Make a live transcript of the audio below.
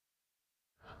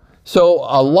So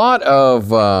a lot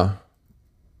of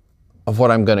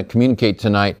what I'm going to communicate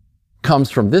tonight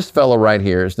comes from this fellow right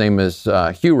here. His name is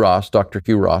Hugh Ross, Dr.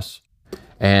 Hugh Ross,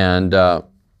 and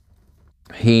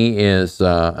he is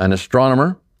an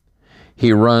astronomer.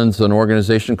 He runs an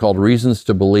organization called Reasons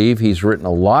to Believe. He's written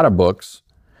a lot of books.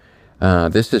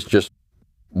 This is just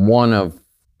one of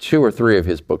 2 or 3 of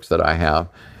his books that I have.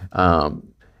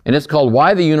 And it's called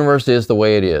Why the Universe is the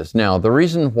Way It Is. Now, the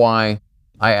reason why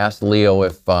I asked Leo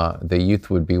if the youth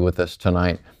would be with us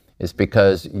tonight is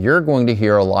because you're going to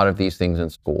hear a lot of these things in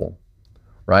school,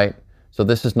 right? So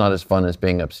this is not as fun as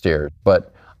being upstairs,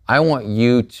 but I want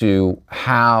you to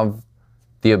have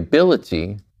the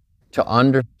ability to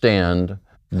understand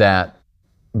that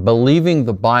believing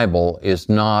the Bible is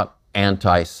not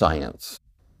anti-science.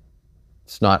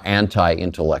 It's not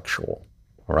anti-intellectual,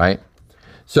 all right?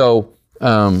 So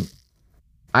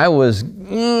I was,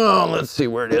 let's see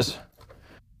where it is.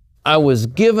 I was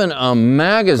given a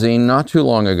magazine not too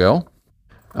long ago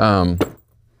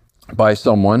by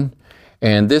someone,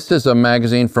 and this is a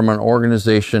magazine from an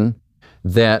organization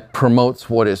that promotes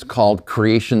what is called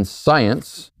creation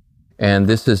science, and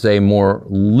this is a more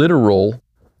literal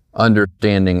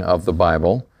understanding of the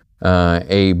Bible,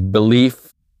 a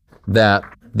belief that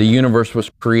the universe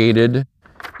was created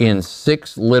in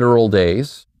 6 literal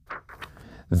days,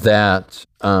 that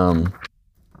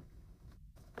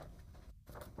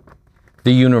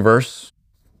the universe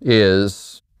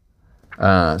is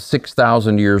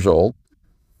 6,000 years old,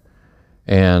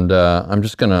 and I'm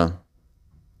just gonna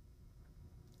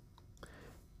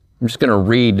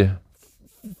read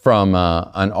from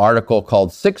an article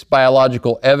called 6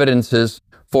 Biological Evidences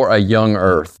for a Young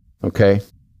Earth, okay?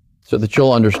 So that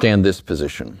you'll understand this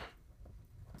position.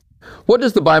 What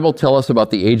does the Bible tell us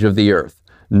about the age of the earth?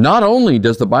 Not only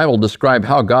does the Bible describe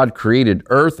how God created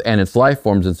earth and its life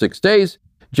forms in 6 days,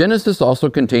 Genesis also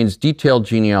contains detailed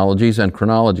genealogies and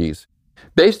chronologies.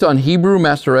 Based on Hebrew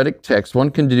Masoretic text, one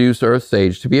can deduce Earth's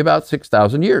age to be about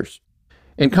 6,000 years.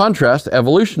 In contrast,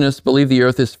 evolutionists believe the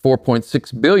Earth is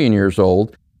 4.6 billion years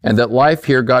old and that life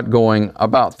here got going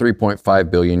about 3.5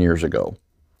 billion years ago.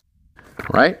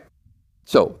 Right?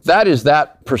 So that is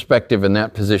that perspective and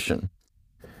that position.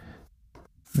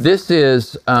 This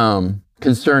is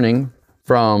concerning,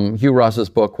 from Hugh Ross's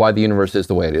book, Why the Universe is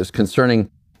the Way It Is, concerning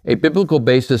a biblical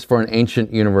basis for an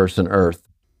ancient universe and earth.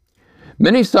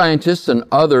 Many scientists and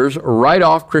others write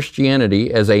off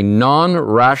Christianity as a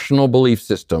non-rational belief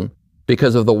system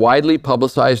because of the widely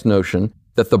publicized notion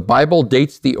that the Bible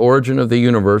dates the origin of the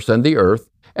universe and the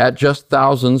earth at just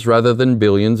thousands rather than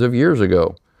billions of years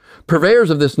ago.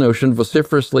 Purveyors of this notion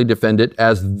vociferously defend it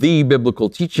as the biblical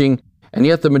teaching, and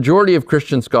yet the majority of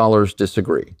Christian scholars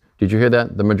disagree. Did you hear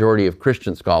that? The majority of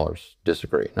Christian scholars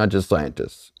disagree, not just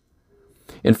scientists.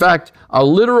 In fact, a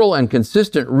literal and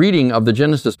consistent reading of the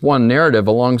Genesis 1 narrative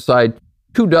alongside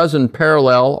 24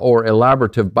 parallel or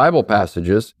elaborative Bible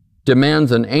passages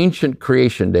demands an ancient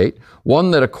creation date,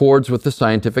 one that accords with the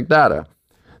scientific data.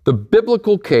 The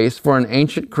biblical case for an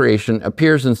ancient creation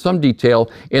appears in some detail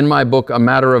in my book, A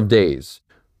Matter of Days.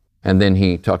 And then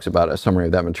he talks about a summary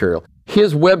of that material.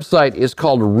 His website is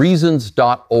called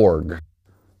reasons.org.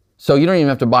 So you don't even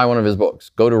have to buy one of his books.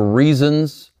 Go to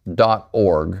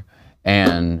reasons.org.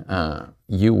 And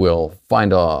you will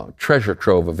find a treasure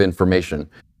trove of information.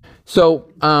 So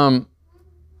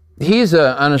he's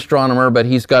an astronomer, but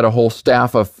he's got a whole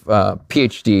staff of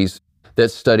PhDs that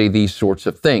study these sorts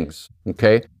of things,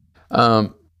 okay?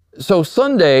 So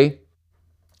Sunday,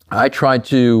 I tried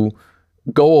to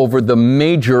go over the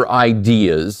major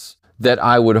ideas that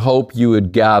I would hope you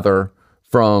would gather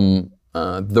from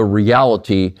the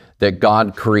reality that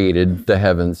God created the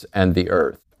heavens and the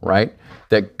earth, right?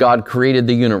 That God created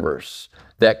the universe,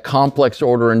 that complex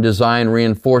order and design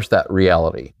reinforce that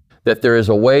reality, that there is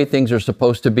a way things are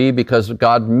supposed to be because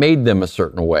God made them a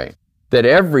certain way, that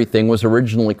everything was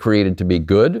originally created to be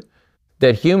good,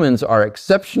 that humans are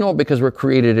exceptional because we're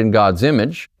created in God's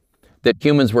image, that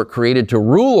humans were created to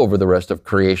rule over the rest of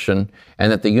creation,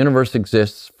 and that the universe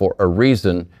exists for a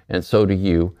reason, and so do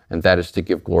you, and that is to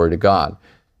give glory to God.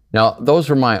 Now, those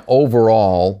are my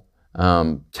overall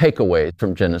takeaways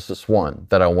from Genesis 1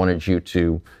 that I wanted you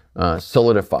to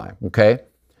solidify, okay?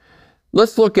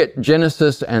 Let's look at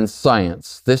Genesis and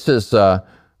science. This is a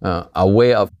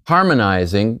way of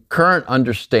harmonizing current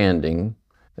understanding,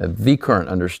 the current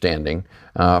understanding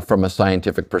from a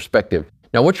scientific perspective.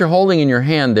 Now, what you're holding in your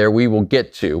hand there, we will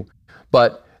get to,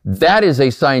 but that is a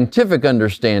scientific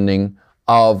understanding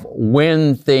of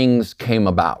when things came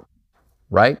about,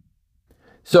 right?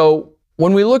 So,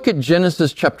 when we look at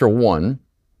Genesis chapter 1,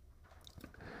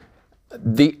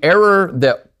 the error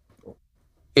that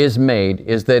is made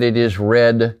is that it is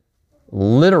read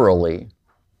literally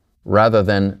rather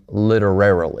than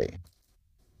literarily.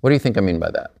 What do you think I mean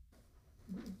by that?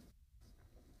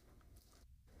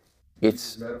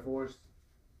 It's metaphors.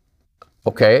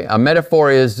 Okay. A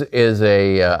metaphor is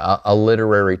a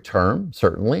literary term,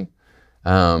 certainly.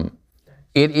 It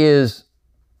is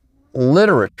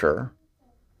literature,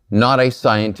 not a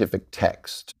scientific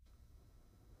text.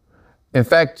 In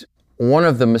fact, one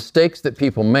of the mistakes that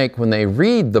people make when they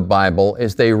read the Bible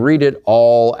is they read it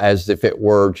all as if it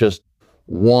were just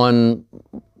one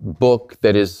book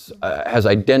that has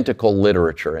identical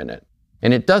literature in it.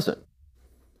 And it doesn't.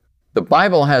 The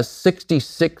Bible has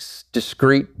 66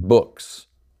 discrete books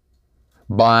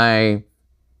by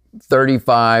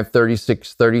 35,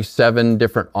 36, 37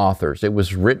 different authors. It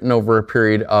was written over a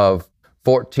period of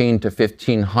 14 to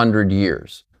 1500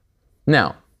 years.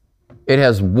 Now, it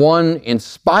has one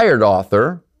inspired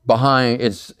author behind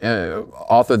its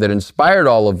author that inspired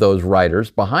all of those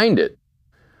writers behind it.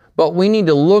 But we need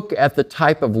to look at the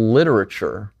type of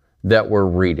literature that we're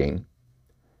reading,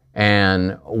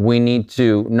 and we need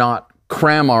to not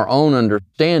cram our own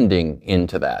understanding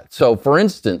into that. So, for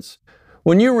instance,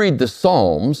 when you read the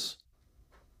Psalms,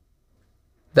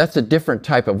 that's a different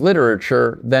type of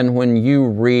literature than when you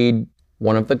read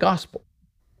one of the Gospels,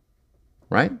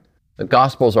 right? The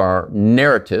Gospels are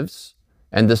narratives,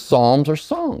 and the Psalms are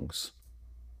songs.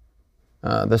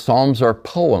 The Psalms are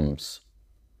poems.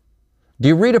 Do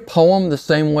you read a poem the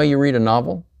same way you read a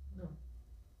novel? No.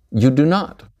 You do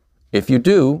not. If you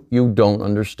do, you don't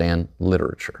understand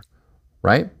literature,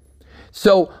 right?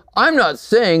 So I'm not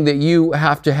saying that you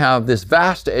have to have this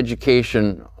vast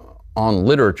education on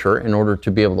literature in order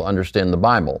to be able to understand the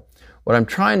Bible. What I'm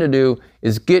trying to do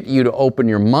is get you to open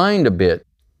your mind a bit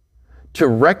to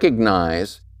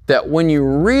recognize that when you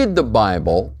read the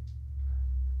Bible,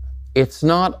 it's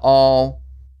not all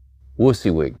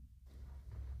wussywig.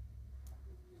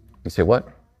 You say, what?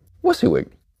 Wussywig.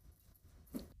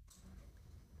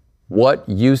 What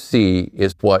you see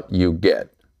is what you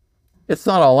get. It's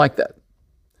not all like that.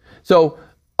 So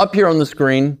up here on the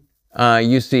screen,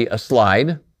 you see a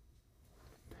slide,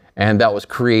 and that was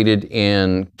created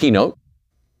in Keynote.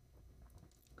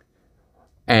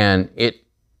 And it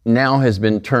now has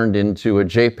been turned into a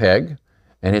JPEG,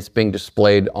 and it's being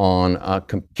displayed on a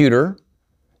computer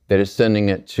that is sending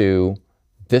it to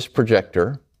this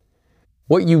projector.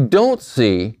 What you don't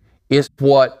see is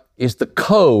what is the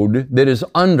code that is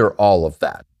under all of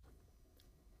that.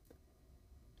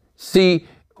 See,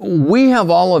 we have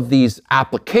all of these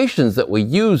applications that we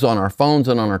use on our phones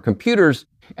and on our computers,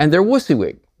 and they're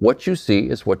WYSIWYG. What you see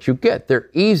is what you get. They're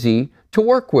easy to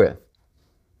work with.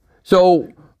 So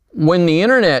when the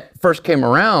internet first came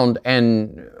around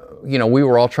and we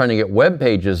were all trying to get web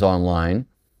pages online,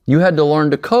 you had to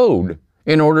learn to code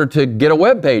in order to get a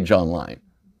web page online.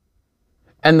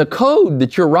 And the code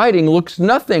that you're writing looks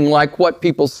nothing like what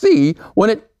people see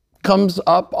when it comes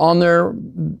up on their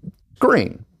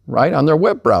screen, right, on their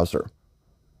web browser.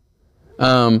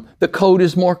 The code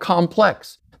is more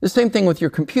complex. The same thing with your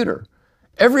computer.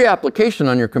 Every application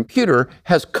on your computer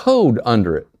has code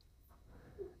under it.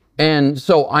 And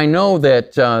so I know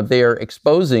that they are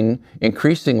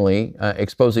increasingly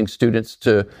exposing students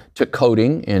to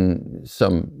coding in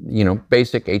some,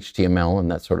 basic HTML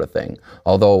and that sort of thing.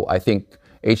 Although I think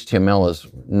HTML is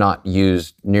not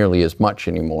used nearly as much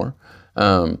anymore.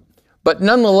 But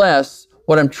nonetheless,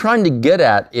 what I'm trying to get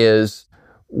at is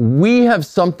we have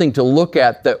something to look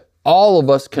at that all of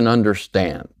us can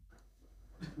understand.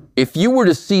 If you were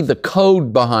to see the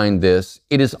code behind this,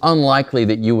 it is unlikely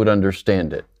that you would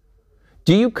understand it.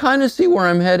 Do you kind of see where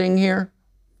I'm heading here?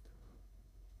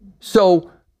 So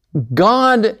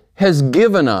God has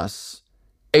given us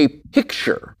a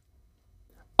picture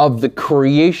of the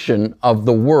creation of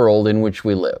the world in which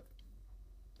we live.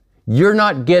 You're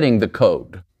not getting the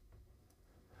code.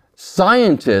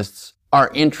 Scientists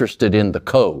are interested in the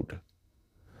code.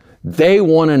 They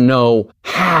want to know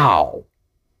how,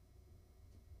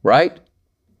 right?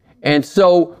 And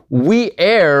so we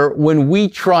err when we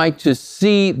try to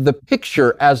see the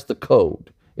picture as the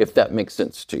code, if that makes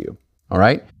sense to you, all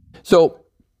right? So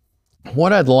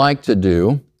what I'd like to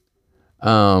do,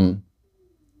 you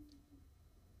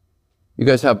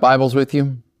guys have Bibles with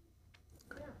you?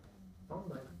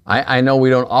 I know we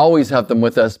don't always have them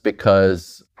with us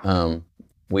because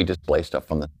we display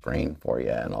stuff on the screen for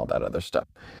you and all that other stuff.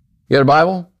 You got a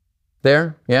Bible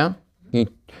there? Yeah? You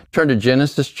turn to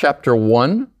Genesis chapter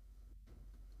 1.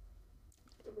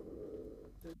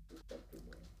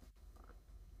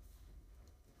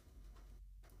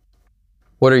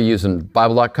 What are you using?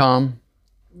 Bible.com?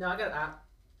 No, I got an app.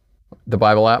 The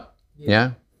Bible app?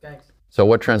 Yeah? Thanks. So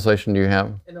what translation do you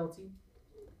have? NLT?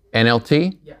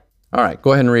 NLT? Yeah. All right,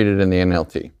 go ahead and read it in the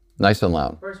NLT. Nice and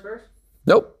loud. First verse?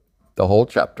 Nope, the whole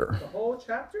chapter. The whole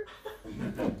chapter?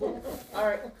 All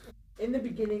right. In the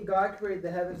beginning, God created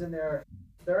the heavens and the earth.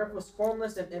 The earth was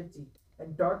formless and empty,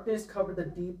 and darkness covered the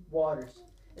deep waters.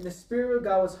 And the Spirit of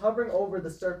God was hovering over the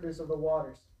surface of the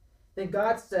waters. Then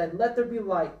God said, "Let there be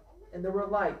light," and there were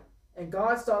light. And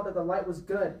God saw that the light was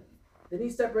good. Then he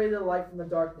separated the light from the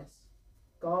darkness.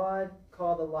 God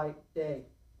called the light day,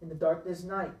 and the darkness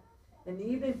night. And the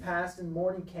evening passed, and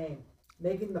morning came,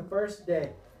 making the first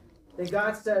day. Then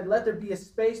God said, "Let there be a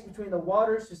space between the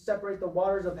waters to separate the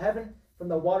waters of heaven from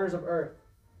the waters of earth."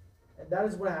 And that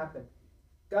is what happened.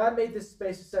 God made this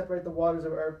space to separate the waters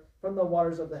of earth from the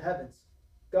waters of the heavens.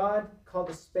 God called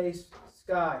the space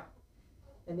sky.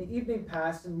 And the evening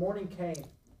passed, and morning came,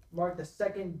 marked the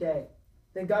second day.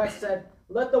 Then God said,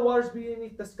 "Let the waters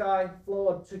beneath the sky flow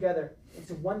up together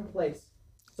into one place,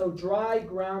 so dry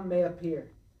ground may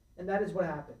appear." And that is what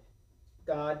happened.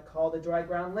 God called the dry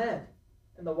ground land,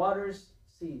 and the waters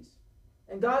seas.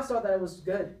 And God saw that it was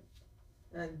good.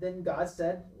 And then God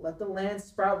said, "Let the land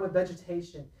sprout with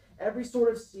vegetation, every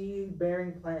sort of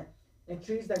seed-bearing plant, and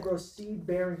trees that grow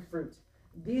seed-bearing fruit.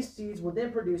 These seeds will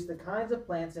then produce the kinds of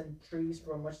plants and trees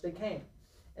from which they came."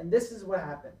 And this is what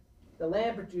happened. The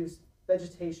land produced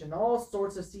vegetation, all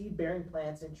sorts of seed-bearing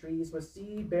plants and trees with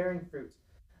seed-bearing fruit.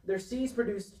 Their seeds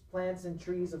produced plants and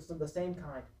trees of the same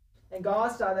kind. And God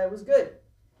saw that it was good.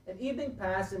 And evening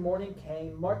passed and morning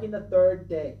came, marking the third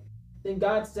day. Then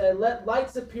God said, "Let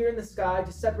lights appear in the sky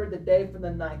to separate the day from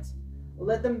the night.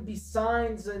 Let them be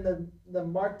signs in the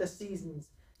mark the seasons,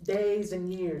 days,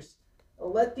 and years.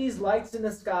 Let these lights in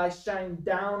the sky shine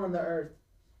down on the earth."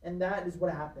 And that is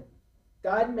what happened.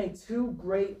 God made two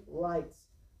great lights,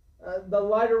 the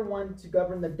lighter one to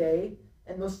govern the day,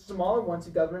 and the smaller one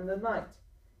to govern the night.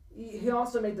 He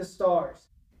also made the stars.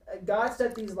 God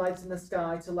set these lights in the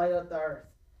sky to light up the earth,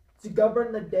 to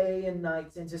govern the day and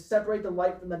night, and to separate the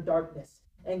light from the darkness.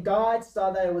 And God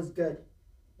saw that it was good.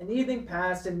 And evening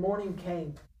passed and morning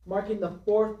came, marking the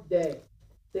fourth day.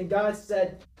 Then God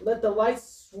said, let the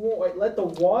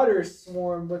waters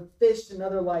swarm with fish and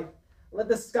other life. Let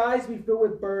the skies be filled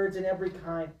with birds and every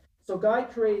kind." So God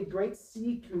created great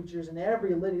sea creatures and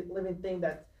every living thing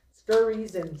that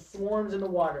scurries and swarms in the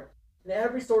water, and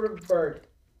every sort of bird,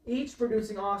 each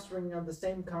producing offspring of the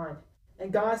same kind.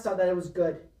 And God saw that it was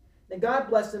good. Then God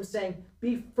blessed them, saying,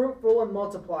 "Be fruitful and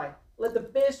multiply. Let the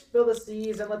fish fill the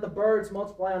seas, and let the birds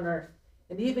multiply on earth."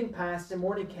 And evening passed, and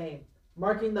morning came,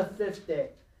 marking the fifth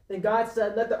day. Then God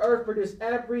said, "Let the earth produce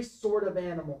every sort of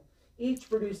animal, each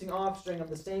producing offspring of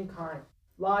the same kind,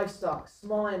 livestock,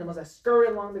 small animals that scurry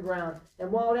along the ground,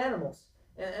 and wild animals."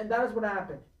 And that is what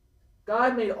happened.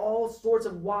 God made all sorts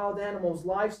of wild animals,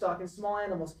 livestock, and small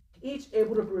animals, each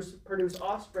able to produce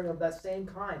offspring of that same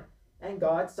kind. And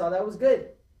God saw that was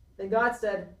good. Then God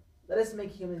said, "Let us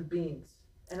make human beings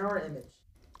in our image,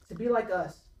 to be like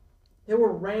us. They will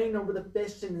reign over the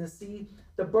fish in the sea,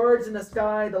 the birds in the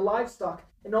sky, the livestock,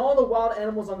 and all the wild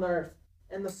animals on the earth,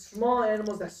 and the small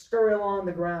animals that scurry along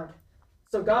the ground."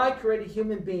 So God created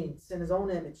human beings in his own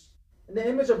image. In the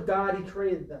image of God he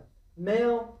created them.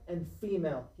 Male and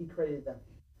female he created them.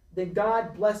 Then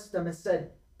God blessed them and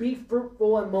said, "Be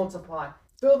fruitful and multiply.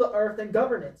 Fill the earth and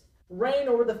govern it. Reign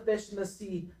over the fish in the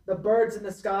sea, the birds in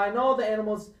the sky, and all the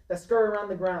animals that scurry around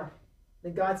the ground."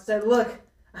 Then God said, "Look,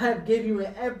 I have given you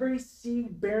every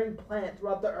seed-bearing plant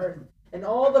throughout the earth, and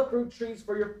all the fruit trees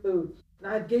for your food. And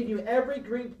I have given you every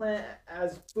green plant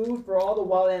as food for all the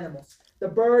wild animals, the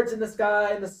birds in the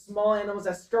sky, and the small animals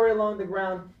that scurry along the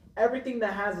ground, everything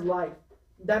that has life."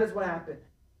 That is what happened.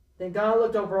 Then God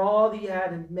looked over all that he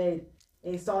had made,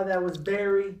 and he saw that it was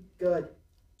very good.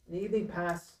 And the evening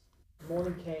passed,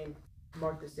 morning came,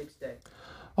 marked the sixth day.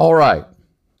 All right.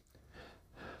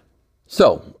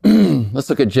 So let's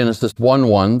look at Genesis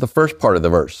 1:1, the first part of the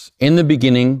verse. In the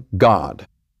beginning, God.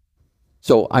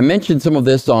 So I mentioned some of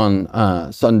this on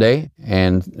Sunday,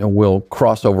 and we'll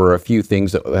cross over a few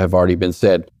things that have already been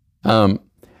said.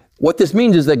 What this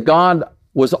means is that God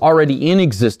was already in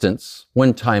existence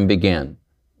when time began.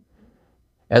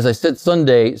 As I said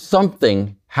Sunday,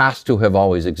 something has to have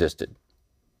always existed.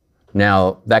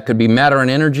 Now, that could be matter and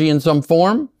energy in some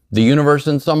form, the universe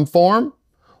in some form,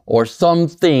 or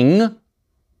something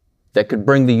that could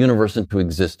bring the universe into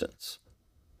existence.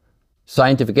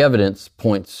 Scientific evidence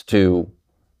points to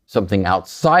something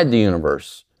outside the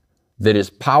universe that is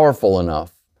powerful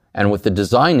enough, and with the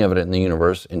design evident in the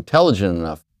universe, intelligent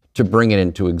enough to bring it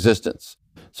into existence.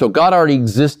 So God already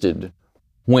existed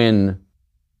when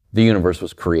the universe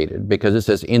was created, because it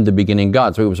says in the beginning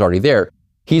God, so he was already there.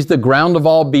 He's the ground of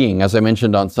all being, as I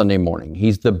mentioned on Sunday morning.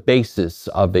 He's the basis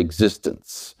of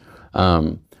existence.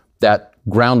 That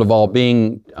ground of all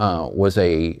being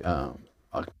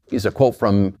is a quote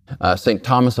from St.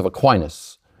 Thomas of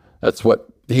Aquinas. That's what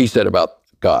he said about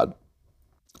God.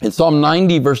 In Psalm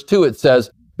 90, verse 2, it says,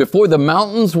 "Before the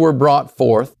mountains were brought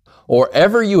forth, or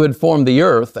ever you had formed the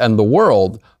earth and the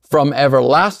world, from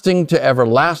everlasting to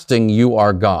everlasting you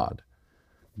are God."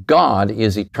 God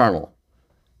is eternal.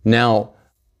 Now,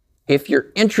 if you're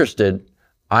interested,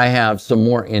 I have some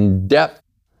more in-depth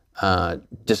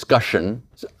discussion,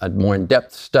 a more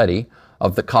in-depth study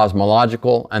of the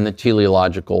cosmological and the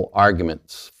teleological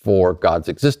arguments for God's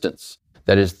existence.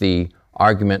 That is the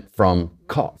argument from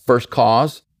first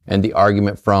cause and the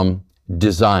argument from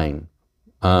design.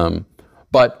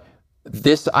 But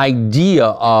this idea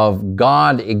of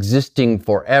God existing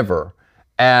forever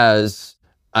as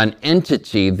an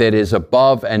entity that is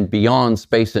above and beyond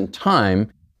space and time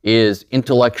is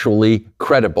intellectually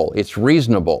credible. It's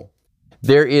reasonable.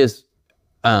 There is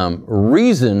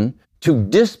reason to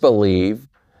disbelieve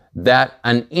that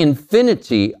an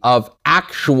infinity of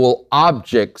actual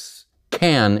objects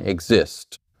can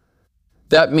exist.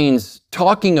 That means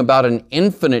talking about an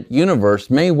infinite universe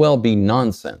may well be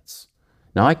nonsense.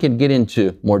 Now, I could get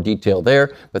into more detail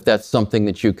there, but that's something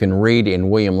that you can read in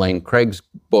William Lane Craig's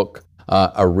book,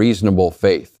 A Reasonable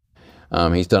Faith.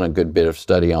 He's done a good bit of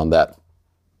study on that.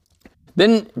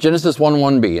 Then Genesis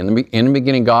 1:1b, in the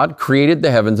beginning God created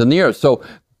the heavens and the earth. So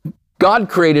God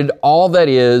created all that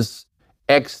is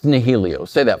ex nihilo.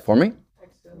 Say that for me.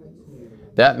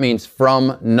 That means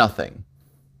from nothing.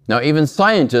 Now, even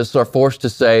scientists are forced to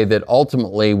say that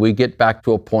ultimately we get back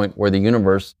to a point where the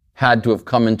universe had to have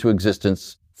come into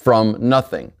existence from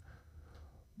nothing.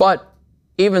 But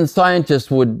even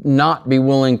scientists would not be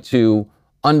willing to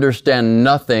understand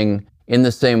nothing in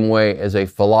the same way as a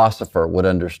philosopher would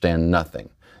understand nothing.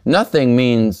 Nothing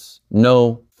means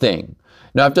no thing.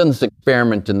 Now, I've done this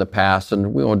experiment in the past,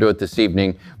 and we won't do it this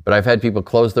evening, but I've had people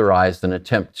close their eyes and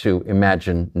attempt to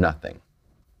imagine nothing.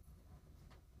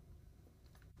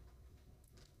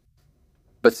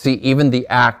 But see, even the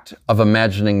act of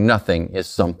imagining nothing is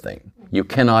something. You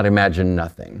cannot imagine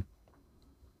nothing.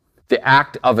 The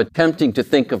act of attempting to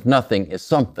think of nothing is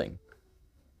something.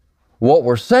 What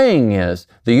we're saying is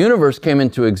the universe came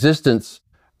into existence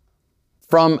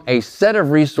from a set of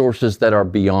resources that are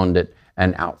beyond it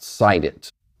and outside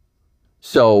it.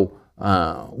 So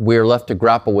we're left to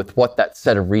grapple with what that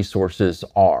set of resources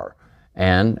are.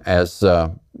 And as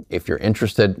if you're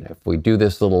interested, if we do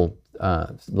this little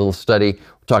study,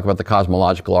 we'll talk about the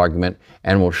cosmological argument,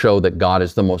 and we'll show that God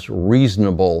is the most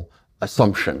reasonable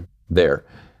assumption there,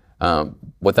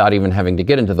 without even having to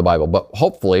get into the Bible. But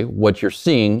hopefully what you're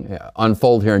seeing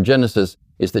unfold here in Genesis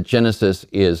is that Genesis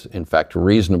is, in fact,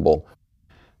 reasonable.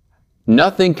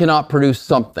 Nothing cannot produce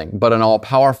something, but an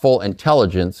all-powerful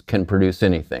intelligence can produce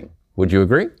anything. Would you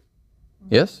agree?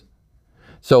 Yes?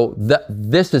 So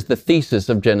this is the thesis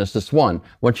of Genesis 1. I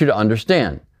want you to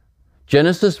understand.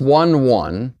 Genesis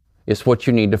 1:1 is what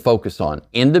you need to focus on.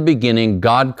 In the beginning,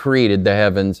 God created the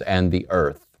heavens and the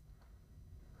earth.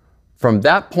 From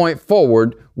that point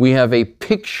forward, we have a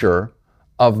picture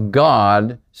of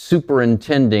God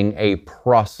superintending a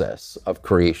process of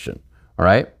creation. All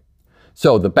right?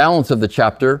 So the balance of the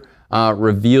chapter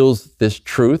reveals this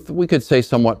truth, we could say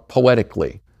somewhat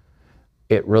poetically.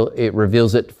 It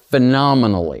reveals it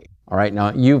phenomenally. All right?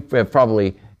 Now, you have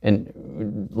probably,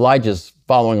 and Elijah's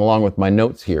following along with my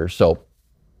notes here, so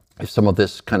if some of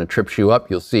this kind of trips you up,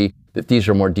 you'll see that these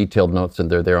are more detailed notes and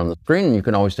they're there on the screen, and you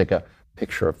can always take a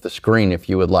picture of the screen if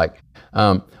you would like.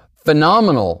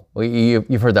 Phenomenal.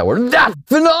 You've heard that word. That's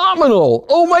phenomenal.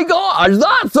 Oh my gosh,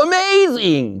 that's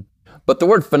amazing. But the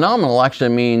word phenomenal actually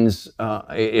means,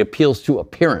 it appeals to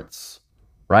appearance,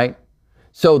 right?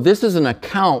 So this is an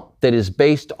account that is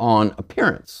based on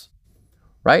appearance,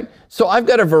 right? So I've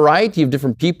got a variety of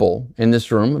different people in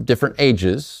this room of different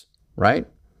ages, right?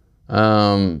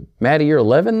 Maddie, you're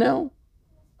 11 now?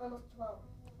 Almost 12.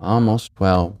 Almost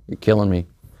 12. You're killing me.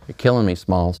 You're killing me,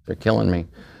 Smalls. You're killing me.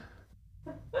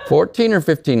 14 or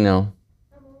 15 now?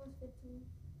 I'm almost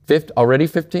 15. Already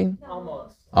 15?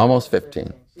 Almost. Almost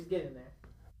 15. She's getting there.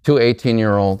 Two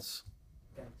 18-year-olds,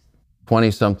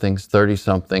 20-somethings,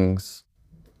 30-somethings,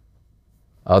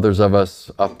 others of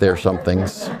us up there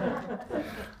somethings.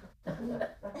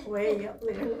 Way up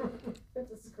there. We have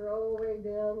to scroll way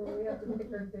down when we have to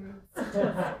pick our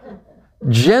dates.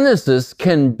 Genesis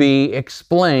can be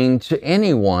explained to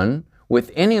anyone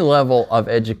with any level of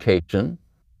education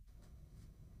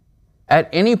at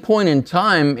any point in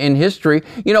time in history.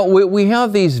 You know, we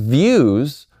have these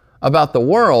views about the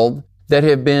world that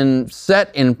have been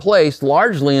set in place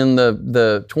largely in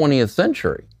the 20th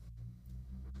century.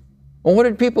 Well, what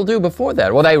did people do before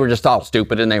that? Well, they were just all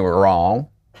stupid and they were wrong.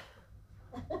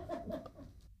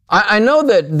 I know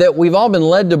that we've all been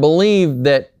led to believe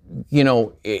that,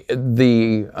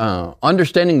 the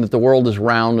understanding that the world is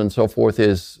round and so forth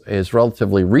is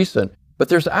relatively recent, but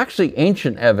there's actually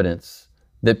ancient evidence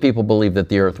that people believe that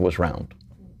the earth was round.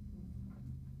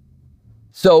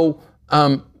 So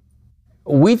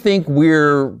we think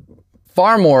we're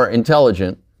far more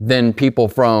intelligent than people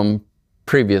from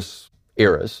previous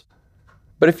eras.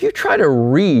 But if you try to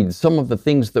read some of the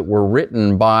things that were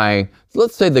written by,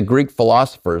 let's say, the Greek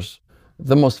philosophers,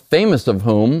 the most famous of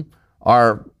whom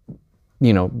are,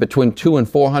 between 200 and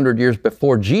 400 years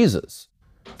before Jesus,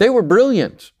 they were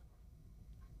brilliant.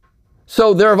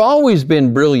 So there have always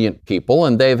been brilliant people,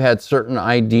 and they've had certain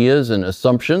ideas and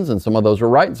assumptions, and some of those are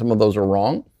right and some of those are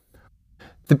wrong.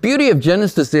 The beauty of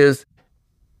Genesis is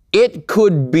it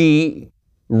could be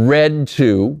read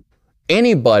to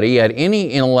anybody at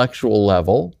any intellectual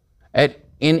level,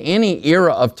 in any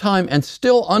era of time, and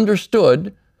still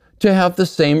understood to have the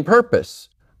same purpose.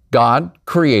 God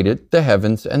created the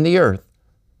heavens and the earth,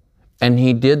 and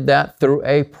He did that through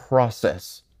a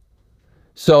process.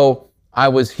 So I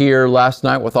was here last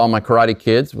night with all my karate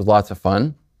kids. It was lots of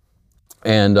fun.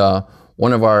 And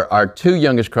one of our two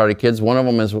youngest karate kids, one of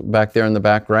them is back there in the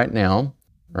back right now,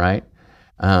 right?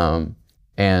 And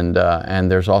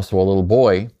there's also a little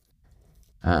boy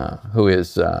who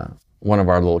is one of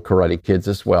our little karate kids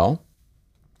as well.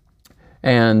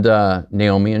 And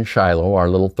Naomi and Shiloh, our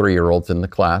little 3-year-olds in the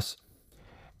class.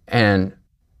 And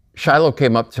Shiloh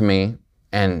came up to me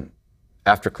and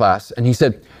after class, and he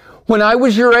said, "When I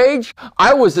was your age,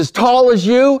 I was as tall as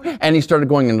you." And he started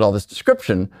going into all this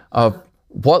description of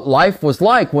what life was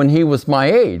like when he was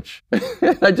my age.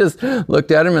 I just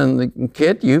looked at him and,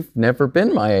 "Kid, you've never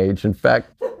been my age. In fact,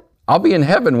 I'll be in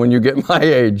heaven when you get my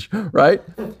age," right?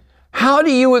 How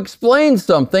do you explain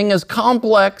something as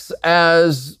complex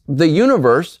as the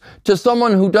universe to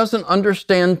someone who doesn't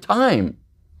understand time?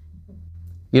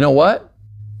 You know what?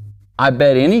 I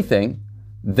bet anything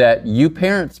that you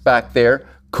parents back there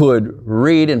could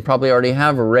read and probably already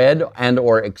have read and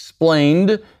or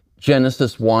explained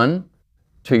Genesis 1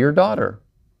 to your daughter.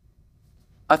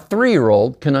 A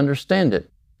 3-year-old can understand it.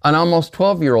 An almost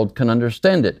 12-year-old can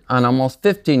understand it. An almost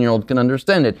 15-year-old can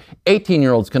understand it.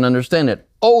 18-year-olds can understand it.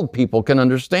 Old people can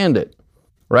understand it,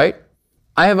 right?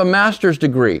 I have a master's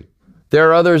degree. There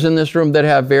are others in this room that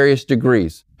have various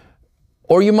degrees.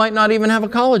 Or you might not even have a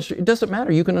college. It doesn't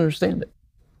matter. You can understand it.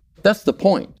 That's the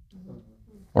point,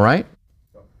 all right?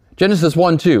 Genesis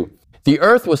 1:2. The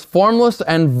earth was formless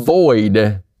and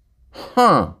void.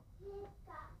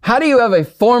 How do you have a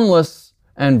formless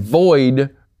and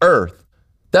void earth?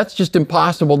 That's just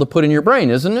impossible to put in your brain,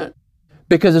 isn't it?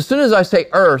 Because as soon as I say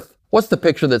earth, what's the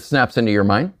picture that snaps into your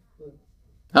mind?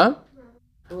 Huh?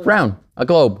 Round, a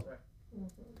globe.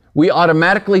 We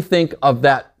automatically think of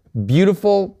that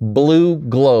beautiful blue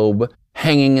globe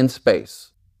hanging in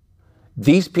space.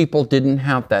 These people didn't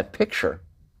have that picture.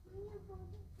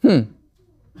 The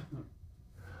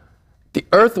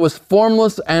earth was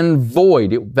formless and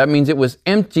void. That means it was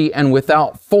empty and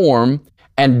without form,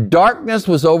 and darkness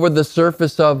was over the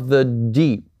surface of the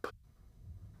deep.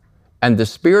 And the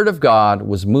Spirit of God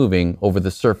was moving over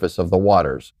the surface of the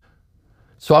waters.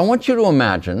 So I want you to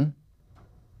imagine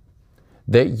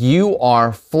that you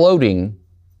are floating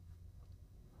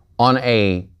on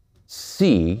a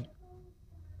sea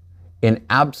in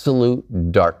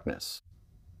absolute darkness.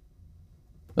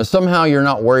 Now, somehow you're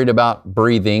not worried about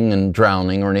breathing and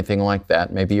drowning or anything like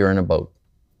that. Maybe you're in a boat.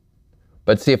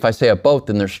 But see, if I say a boat,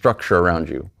 then there's structure around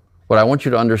you. What I want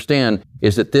you to understand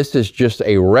is that this is just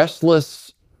a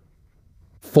restless,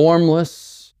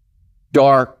 formless,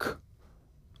 dark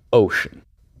ocean.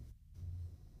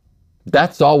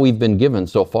 That's all we've been given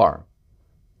so far.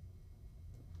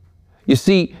 You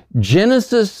see,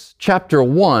 Genesis chapter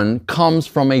 1 comes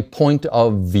from a point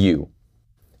of view.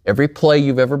 Every play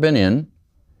you've ever been in,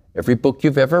 every book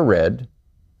you've ever read,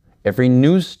 every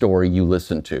news story you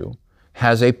listen to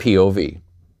has a POV,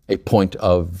 a point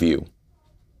of view.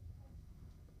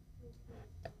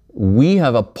 We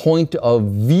have a point of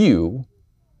view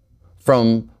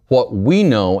from what we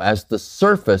know as the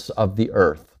surface of the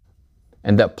earth.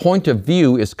 And that point of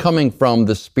view is coming from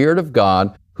the Spirit of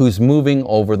God who's moving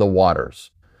over the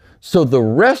waters. So the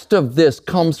rest of this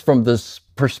comes from the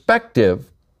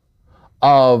perspective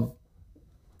of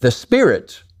the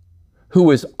Spirit who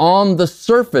is on the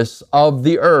surface of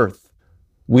the earth.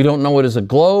 We don't know it as a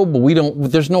globe.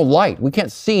 There's no light. We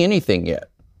can't see anything yet.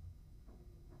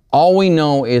 All we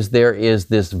know is there is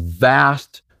this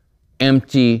vast,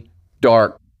 empty,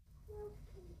 dark,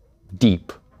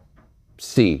 deep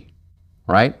sea,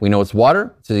 right? We know it's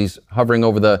water, so he's hovering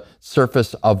over the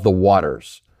surface of the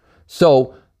waters.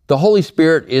 So the Holy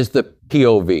Spirit is the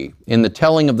POV. In the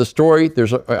telling of the story,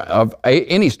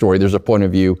 any story, there's a point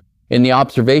of view. In the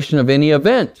observation of any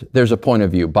event, there's a point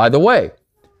of view. By the way,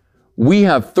 we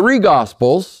have 3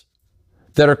 Gospels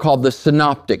that are called the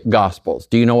Synoptic Gospels.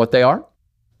 Do you know what they are?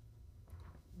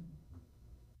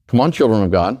 Come on, children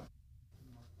of God.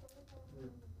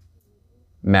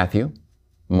 Matthew,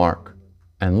 Mark,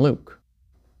 and Luke.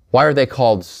 Why are they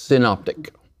called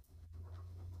synoptic?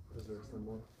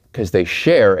 Because they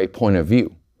share a point of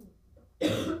view.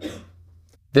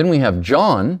 Then we have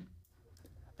John,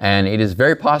 and it is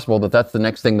very possible that that's the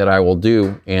next thing that I will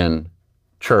do in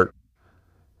church,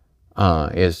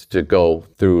 is to go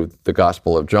through the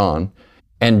Gospel of John.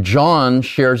 And John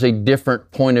shares a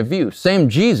different point of view. Same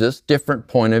Jesus, different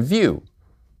point of view,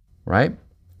 right?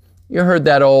 You heard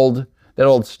that old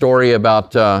story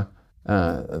about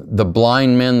the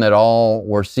blind men that all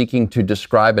were seeking to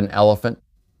describe an elephant?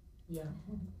 Yeah.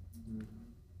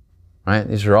 Right?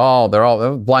 They're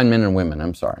all blind men and women.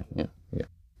 I'm sorry. Yeah.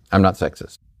 I'm not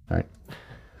sexist. All right.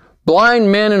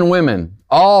 Blind men and women,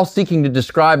 all seeking to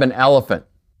describe an elephant.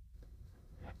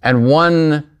 And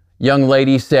one young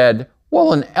lady said,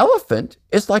 well, an elephant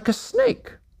is like a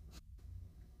snake.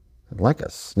 Like a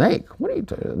snake? What are you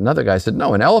talking? Another guy said,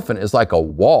 no, an elephant is like a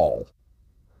wall.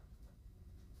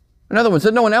 Another one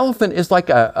said, no, an elephant is like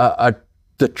the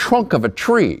trunk of a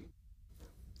tree.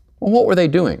 Well, what were they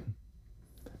doing?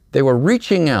 They were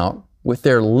reaching out with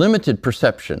their limited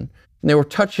perception, and they were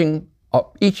touching,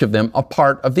 each of them, a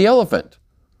part of the elephant.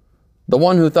 The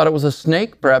one who thought it was a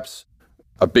snake, perhaps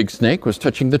a big snake, was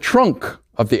touching the trunk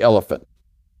of the elephant.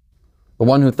 The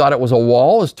one who thought it was a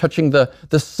wall is touching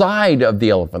the side of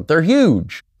the elephant. They're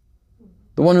huge.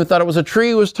 The one who thought it was a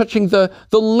tree was touching the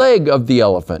leg of the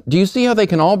elephant. Do you see how they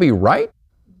can all be right?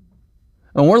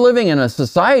 And we're living in a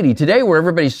society today where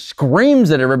everybody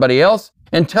screams at everybody else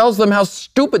and tells them how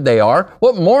stupid they are,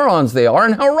 what morons they are,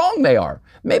 and how wrong they are.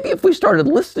 Maybe if we started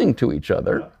listening to each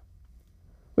other,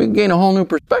 we can gain a whole new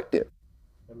perspective.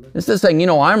 Instead of saying,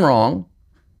 I'm wrong.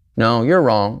 No, you're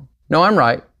wrong. No, I'm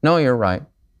right. No, you're right.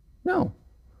 No.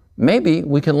 Maybe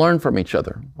we can learn from each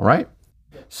other, all right?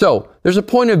 So there's a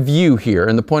point of view here,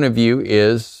 and the point of view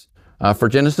is, for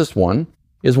Genesis 1,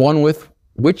 is one with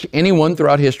which anyone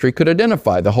throughout history could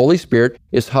identify. The Holy Spirit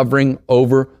is hovering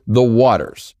over the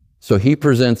waters. So he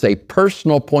presents a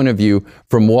personal point of view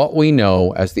from what we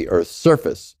know as the earth's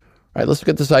surface. All right, let's look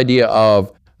at this idea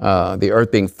of the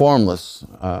earth being formless,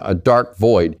 a dark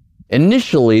void.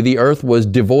 Initially, the earth was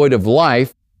devoid of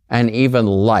life and even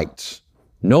light.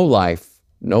 No life,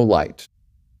 no light.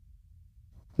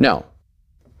 Now,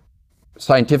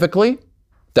 scientifically,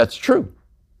 that's true.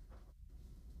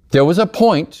 There was a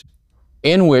point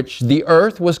in which the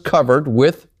earth was covered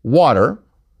with water.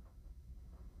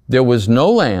 There was no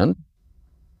land,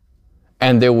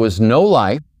 and there was no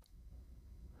life.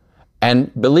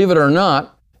 And believe it or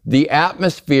not, the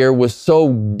atmosphere was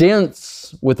so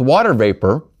dense with water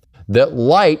vapor that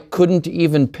light couldn't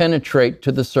even penetrate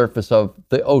to the surface of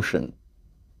the ocean.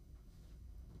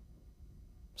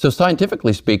 So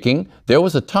scientifically speaking, there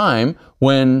was a time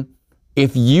when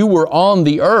if you were on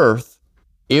the earth,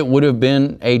 it would have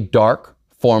been a dark,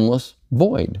 formless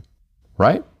void,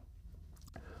 right?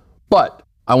 But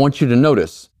I want you to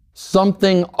notice,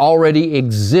 something already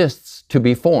exists to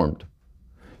be formed.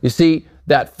 You see,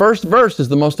 that first verse is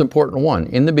the most important one.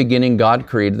 In the beginning, God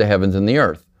created the heavens and the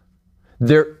earth.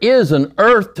 There is an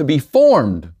earth to be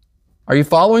formed. Are you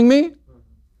following me?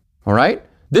 All right?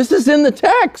 This is in the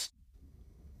text.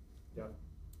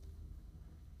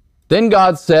 Then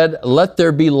God said, let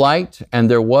there be light,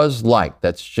 and there was light.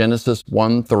 That's Genesis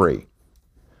 1:3.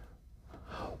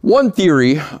 One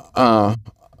theory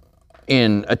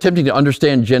in attempting to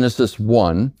understand Genesis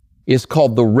 1 is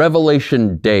called the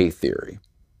Revelation Day theory.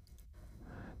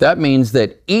 That means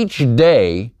that each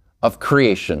day of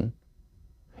creation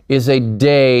is a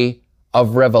day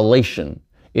of revelation.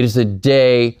 It is a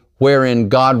day wherein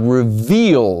God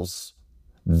reveals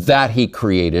that He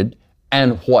created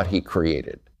and what He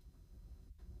created.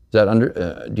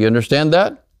 Do you understand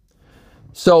that?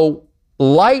 So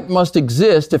light must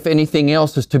exist if anything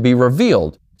else is to be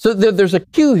revealed. So there's a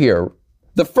cue here.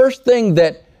 The first thing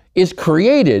that is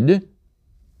created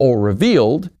or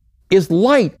revealed is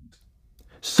light.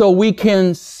 So we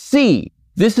can see.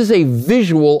 This is a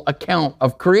visual account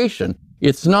of creation.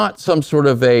 It's not some sort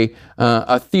of a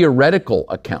theoretical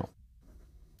account.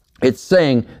 It's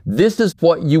saying this is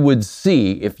what you would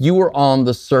see if you were on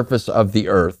the surface of the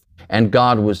earth and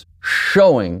God was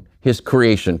showing his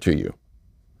creation to you.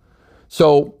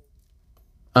 So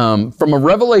from a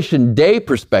Revelation day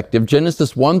perspective,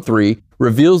 Genesis 1:3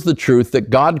 reveals the truth that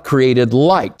God created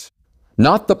light,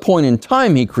 not the point in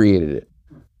time he created it.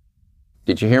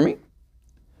 Did you hear me?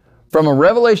 From a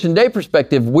Revelation day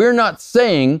perspective, we're not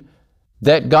saying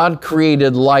that God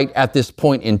created light at this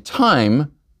point in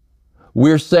time.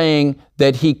 We're saying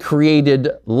that he created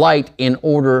light in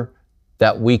order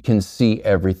that we can see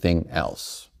everything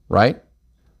else, right?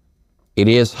 It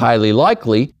is highly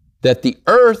likely that the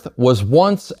earth was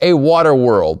once a water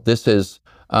world. This is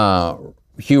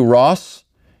Hugh Ross,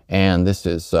 and this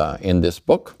is in this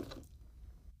book.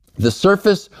 The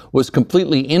surface was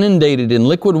completely inundated in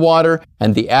liquid water,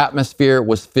 and the atmosphere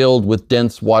was filled with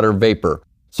dense water vapor.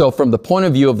 So from the point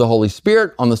of view of the Holy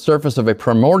Spirit, on the surface of a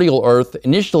primordial earth,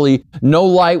 initially, no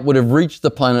light would have reached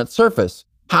the planet's surface.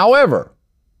 However,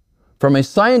 from a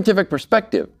scientific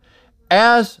perspective,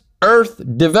 as Earth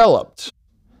developed,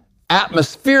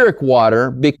 atmospheric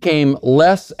water became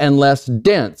less and less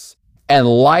dense, and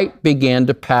light began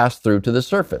to pass through to the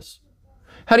surface.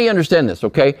 How do you understand this,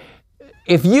 okay?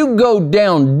 If you go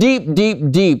down deep,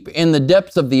 deep, deep in the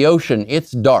depths of the ocean,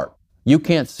 it's dark. You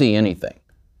can't see anything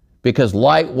because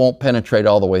light won't penetrate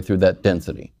all the way through that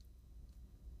density.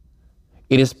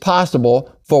 It is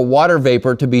possible for water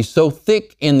vapor to be so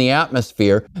thick in the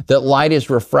atmosphere that light is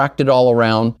refracted all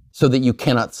around so that you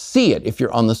cannot see it if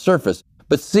you're on the surface.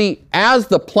 But see, as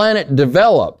the planet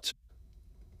developed,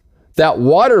 that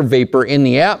water vapor in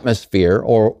the atmosphere,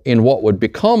 or in what would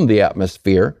become the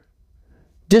atmosphere,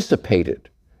 dissipated,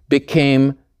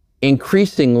 became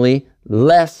increasingly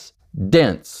less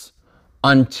dense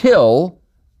until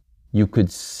you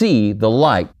could see the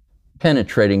light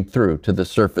penetrating through to the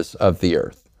surface of the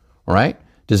earth. All right?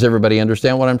 Does everybody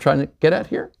understand what I'm trying to get at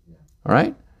here? All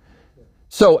right?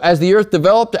 So as the earth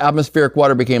developed, atmospheric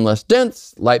water became less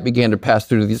dense, light began to pass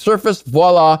through to the surface.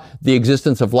 Voila, the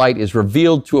existence of light is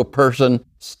revealed to a person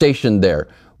stationed there.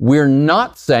 We're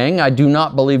not saying, I do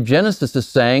not believe Genesis is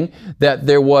saying, that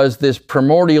there was this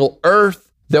primordial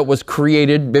earth that was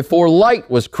created before light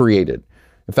was created.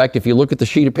 In fact, if you look at the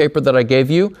sheet of paper that I gave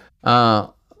you,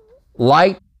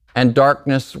 light and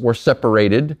darkness were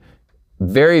separated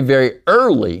very, very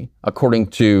early, according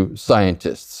to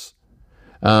scientists.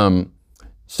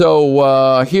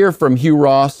 So here from Hugh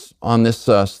Ross on this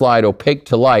slide, Opaque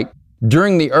to Light.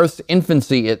 During the Earth's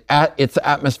infancy, its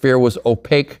atmosphere was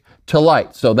opaque to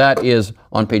light. So that is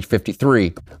on page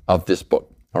 53 of this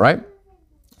book. All right?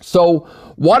 So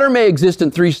water may exist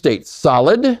in three states: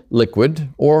 solid, liquid,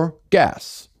 or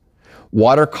gas.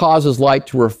 Water causes light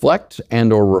to reflect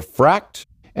and or refract.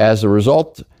 As a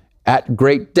result, at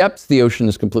great depths, the ocean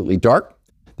is completely dark.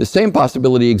 The same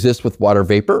possibility exists with water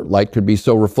vapor. Light could be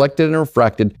so reflected and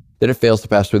refracted that it fails to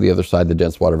pass through the other side of the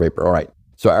dense water vapor. All right.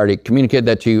 So I already communicated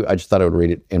that to you. I just thought I would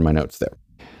read it in my notes there.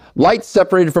 Light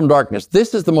separated from darkness.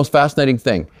 This is the most fascinating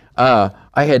thing. I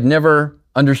had never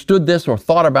understood this or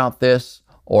thought about this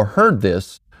or heard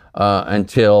this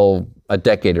until a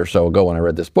decade or so ago when I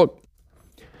read this book.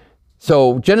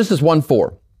 So Genesis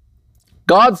 1:4.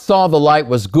 God saw the light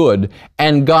was good,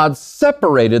 and God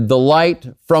separated the light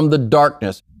from the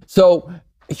darkness. So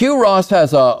Hugh Ross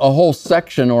has a whole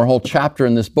section or a whole chapter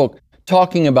in this book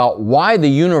talking about why the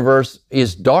universe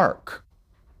is dark.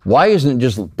 Why isn't it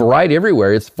just bright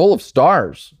everywhere? It's full of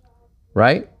stars,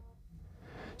 right?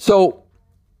 So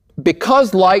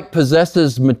because light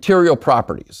possesses material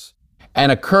properties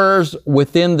and occurs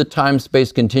within the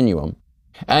time-space continuum,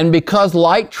 and because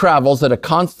light travels at a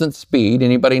constant speed,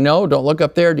 anybody know? Don't look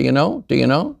up there. Do you know? Do you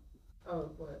know?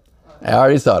 Oh, what? I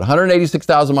already saw it.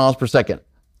 186,000 miles per second.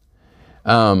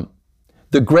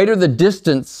 The greater the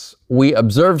distance we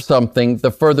observe something,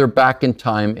 the further back in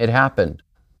time it happened.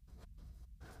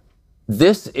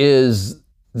 This is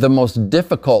the most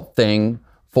difficult thing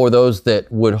for those that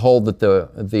would hold that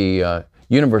the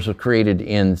universe was created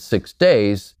in 6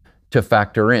 days to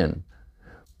factor in.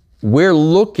 We're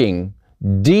looking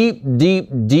deep, deep,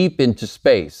 deep into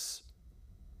space.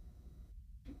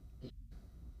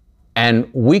 And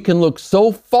we can look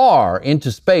so far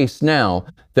into space now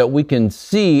that we can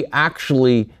see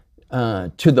actually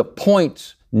to the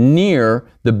point near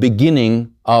the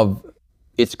beginning of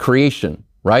its creation,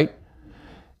 right?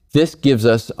 This gives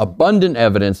us abundant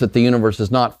evidence that the universe is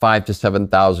not 5,000 to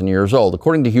 7,000 years old.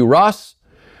 According to Hugh Ross,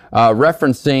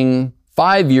 referencing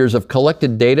 5 years of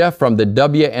collected data from the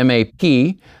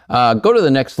WMAP. Go to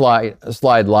the next slide,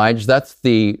 Lige. That's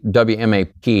the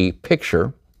WMAP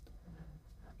picture.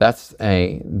 That's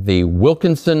the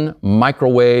Wilkinson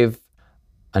Microwave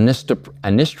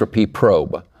Anisotropy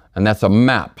probe, and that's a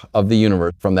map of the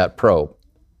universe from that probe.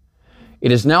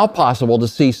 It is now possible to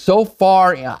see so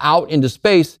far out into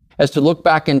space as to look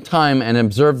back in time and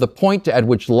observe the point at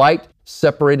which light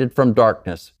separated from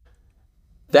darkness.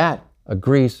 That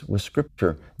agrees with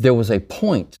Scripture. There was a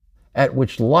point at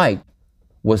which light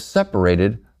was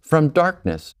separated from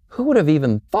darkness. Who would have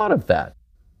even thought of that?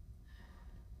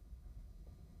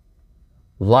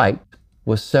 Light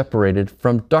was separated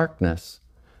from darkness.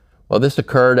 Well, this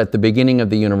occurred at the beginning of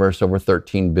the universe over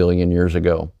 13 billion years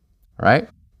ago, right?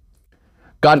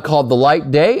 God called the light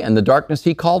day, and the darkness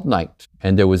he called night.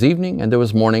 And there was evening, and there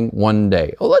was morning one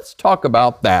day. Well, let's talk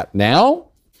about that now.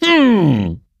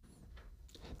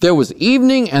 There was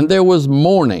evening, and there was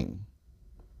morning.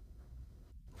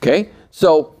 Okay,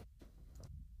 so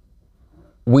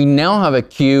we now have a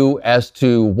cue as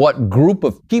to what group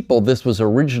of people this was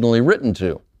originally written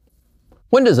to.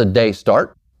 When does a day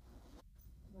start?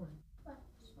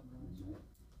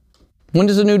 When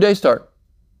does a new day start?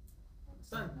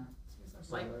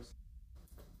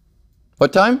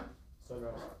 What time?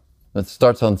 Sunrise. It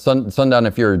starts on sundown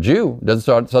if you're a Jew. It doesn't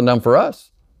start sundown for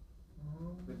us.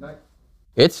 Midnight.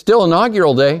 It's still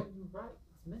inaugural day. Right.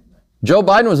 It's midnight. Joe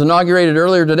Biden was inaugurated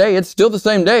earlier today. It's still the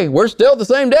same day. We're still the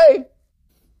same day.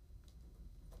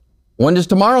 When does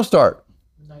tomorrow start?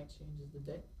 Night changes the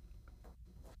day.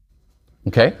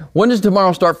 Okay. When does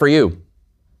tomorrow start for you?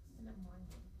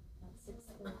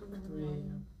 3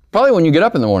 a.m. Probably when you get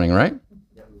up in the morning, right?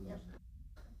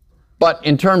 But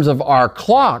in terms of our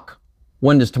clock,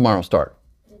 when does tomorrow start?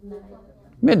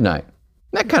 Midnight.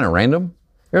 Isn't that kind of random?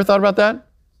 You ever thought about that?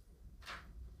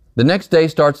 The next day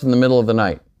starts in the middle of the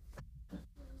night,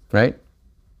 right?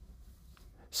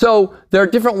 So there are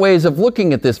different ways of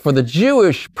looking at this. For the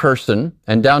Jewish person,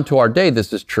 and down to our day,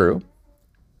 this is true.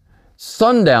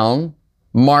 Sundown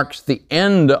marks the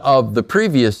end of the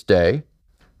previous day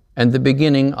and the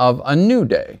beginning of a new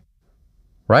day,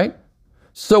 right?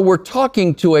 So we're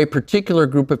talking to a particular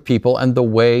group of people and the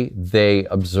way they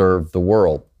observe the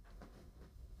world,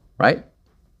 right?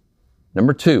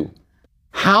 Number 2,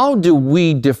 how do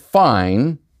we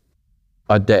define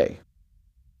a day?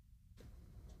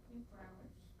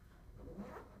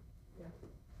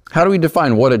 How do we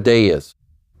define what a day is?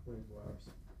 24 hours.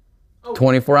 Oh,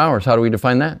 24 hours. How do we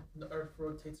define that? the Earth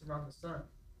rotates around the sun.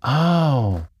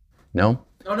 Oh, no?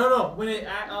 Oh, no. When it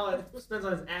spins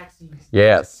on its axis.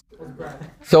 Yes.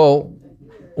 So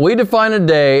we define a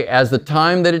day as the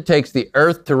time that it takes the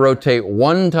Earth to rotate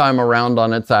one time around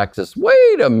on its axis.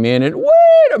 Wait a minute.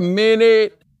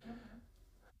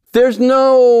 There's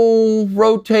no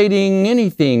rotating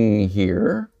anything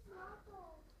here.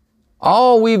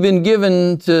 All we've been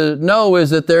given to know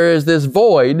is that there is this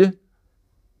void.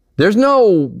 There's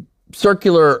no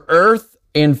circular Earth.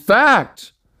 In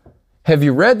fact, have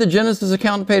you read the Genesis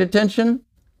account and paid attention?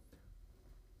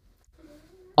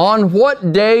 On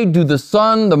what day do the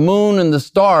sun, the moon, and the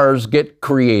stars get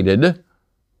created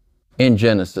in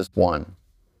Genesis 1?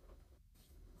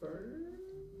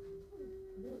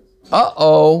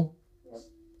 Uh-oh.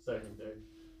 Second day.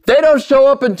 They don't show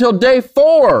up until day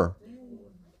 4.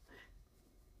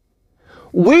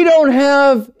 We don't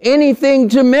have anything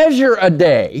to measure a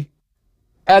day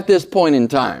at this point in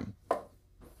time.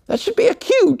 That should be a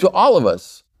cue to all of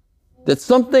us that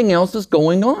something else is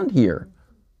going on here.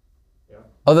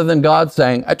 Other than God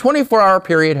saying, a 24-hour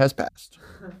period has passed.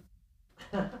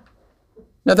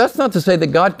 Now, that's not to say that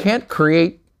God can't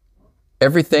create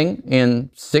everything in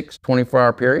 6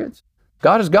 24-hour periods.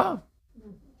 God is God.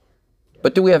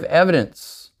 But do we have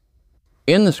evidence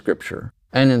in the Scripture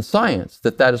and in science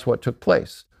that that is what took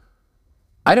place?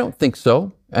 I don't think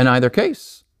so in either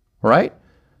case, right?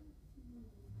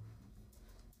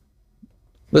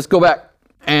 Let's go back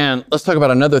and let's talk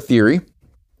about another theory.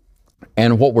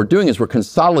 And what we're doing is we're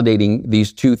consolidating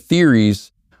these two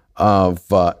theories of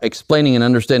explaining and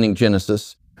understanding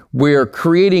Genesis. We're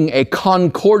creating a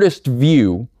concordist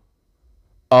view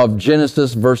of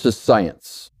Genesis versus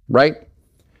science, right?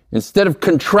 Instead of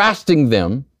contrasting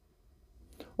them,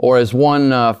 or as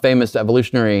one famous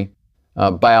evolutionary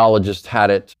biologist had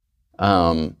it,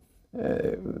 that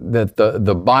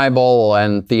the Bible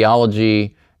and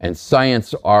theology and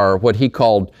science are what he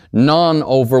called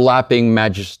non-overlapping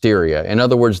magisteria. In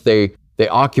other words, they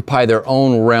occupy their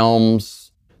own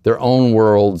realms, their own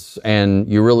worlds,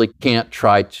 and you really can't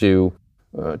try to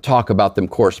talk about them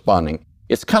corresponding.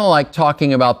 It's kind of like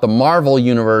talking about the Marvel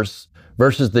universe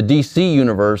versus the DC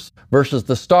universe versus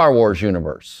the Star Wars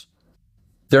universe.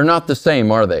 They're not the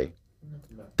same, are they?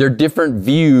 They're different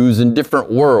views and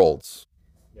different worlds,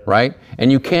 right?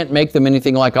 And you can't make them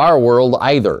anything like our world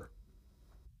either.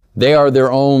 They are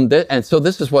their own, and so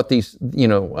this is what these,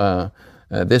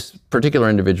 this particular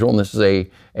individual, and this is a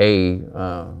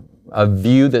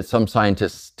view that some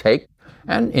scientists take,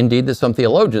 and indeed that some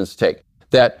theologians take,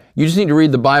 that you just need to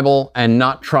read the Bible and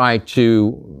not try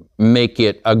to make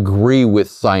it agree with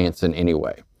science in any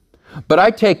way. But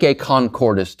I take a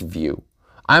concordist view.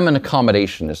 I'm an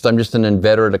accommodationist. I'm just an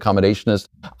inveterate accommodationist.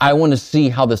 I want to see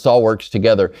how this all works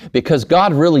together because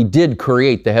God really did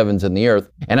create the heavens and the earth,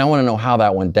 and I want to know how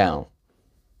that went down.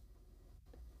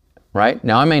 Right?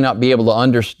 Now, I may not be able to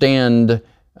understand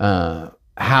how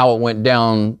it went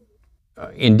down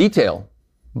in detail,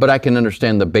 but I can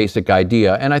understand the basic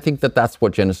idea, and I think that that's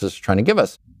what Genesis is trying to give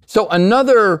us. So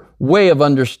another way of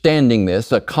understanding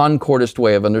this, a concordist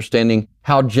way of understanding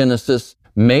how Genesis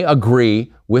may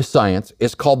agree with science,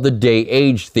 is called the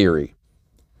day-age theory.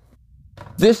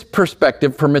 This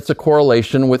perspective permits a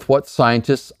correlation with what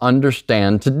scientists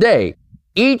understand today.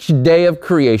 Each day of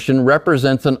creation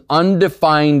represents an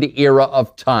undefined era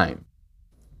of time.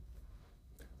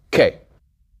 Okay,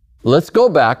 let's go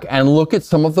back and look at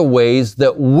some of the ways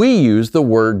that we use the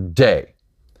word day.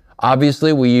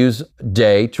 Obviously, we use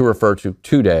day to refer to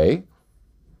today.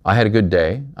 I had a good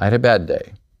day. I had a bad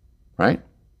day, right?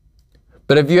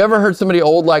 But have you ever heard somebody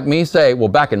old like me say, well,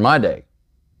 back in my day?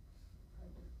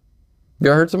 You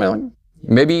ever heard somebody like me?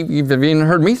 Maybe you've even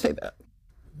heard me say that.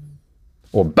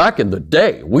 Well, back in the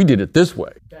day, we did it this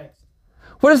way. Thanks.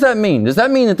 What does that mean? Does that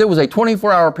mean that there was a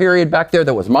 24-hour period back there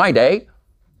that was my day?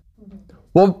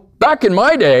 Well, back in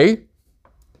my day,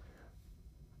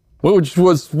 which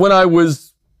was when I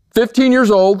was 15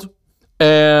 years old,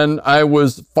 and I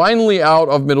was finally out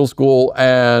of middle school,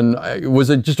 and it was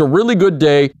just a really good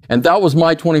day, and that was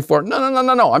my 24.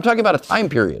 No. I'm talking about a time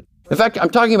period. In fact,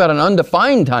 I'm talking about an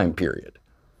undefined time period.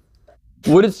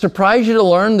 Would it surprise you to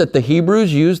learn that the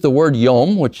Hebrews used the word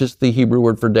yom, which is the Hebrew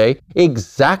word for day,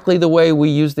 exactly the way we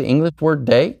use the English word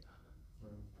day?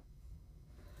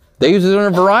 They use it in a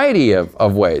variety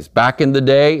of ways. Back in the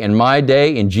day, in my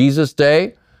day, in Jesus'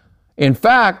 day. In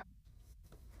fact,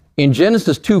 in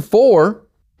Genesis 2:4,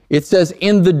 it says,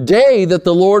 in the day that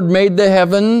the Lord made the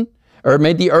heaven, or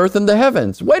made the earth and the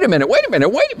heavens. Wait a minute.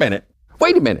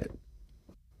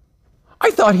 I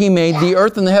thought he made the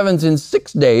earth and the heavens in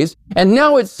 6 days, and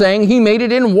now it's saying he made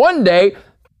it in 1 day.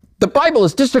 The Bible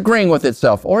is disagreeing with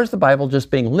itself. Or is the Bible just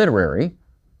being literary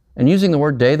and using the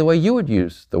word day the way you would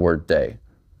use the word day?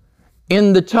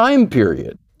 In the time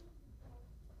period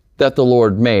that the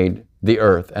Lord made the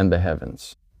earth and the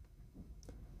heavens.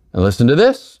 And listen to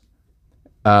this,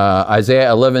 Isaiah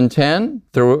 11:10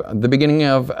 through the beginning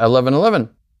of 11:11.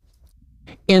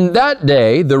 In that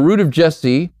day, the root of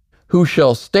Jesse, who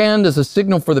shall stand as a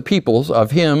signal for the peoples,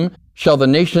 of him shall the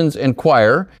nations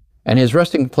inquire, and his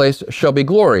resting place shall be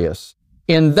glorious.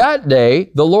 In that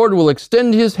day, the Lord will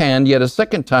extend his hand yet a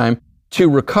second time to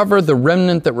recover the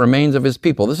remnant that remains of his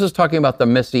people. This is talking about the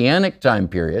Messianic time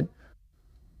period,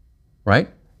 right?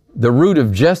 The root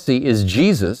of Jesse is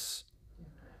Jesus,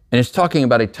 and it's talking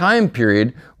about a time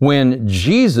period when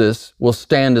Jesus will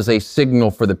stand as a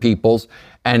signal for the peoples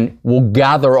and will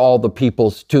gather all the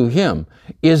peoples to him.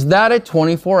 Is that a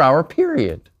 24-hour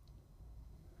period?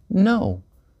 No.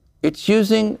 It's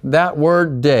using that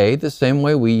word day the same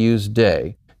way we use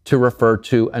day to refer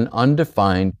to an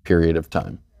undefined period of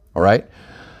time. All right?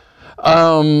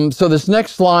 So this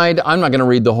next slide, I'm not going to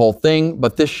read the whole thing,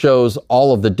 but this shows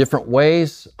all of the different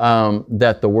ways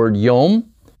that the word yom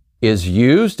is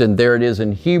used, and there it is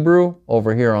in Hebrew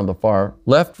over here on the far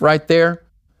left right there.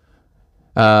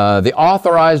 The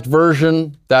authorized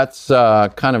version, that's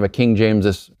kind of a King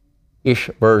James-ish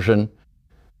version,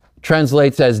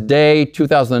 translates as day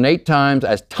 2008 times,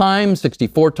 as time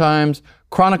 64 times,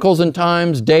 chronicles and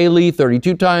times, daily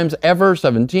 32 times, ever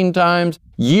 17 times,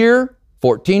 year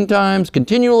 14 times,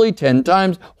 continually 10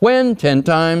 times, when 10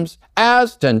 times,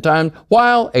 as 10 times,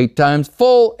 while 8 times,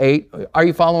 full 8. Are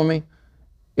you following me?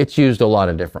 It's used a lot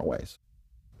of different ways.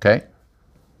 Okay?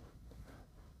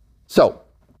 So,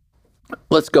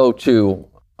 let's go to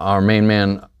our main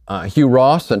man, Hugh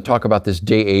Ross, and talk about this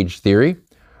day-age theory.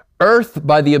 Earth,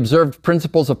 by the observed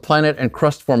principles of planet and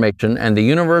crust formation, and the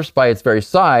universe, by its very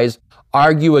size,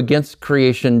 argue against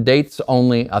creation dates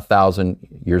only 1,000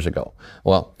 years ago.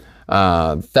 Well,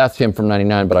 that's him from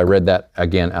 99, but I read that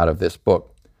again out of this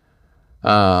book.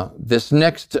 This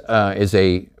next is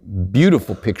a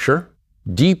beautiful picture,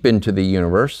 deep into the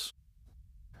universe.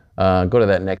 Go to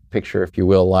that next picture, if you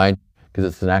will, Line, because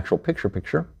it's an actual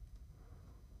picture,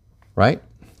 right?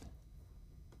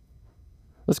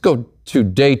 Let's go to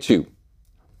day 2.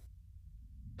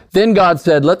 Then God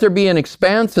said, let there be an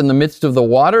expanse in the midst of the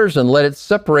waters, and let it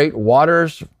separate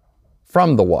waters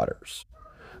from the waters.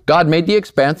 God made the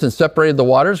expanse and separated the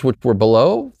waters which were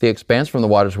below the expanse from the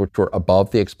waters which were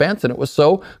above the expanse. And it was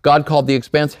so. God called the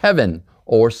expanse heaven,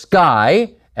 or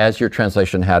sky, as your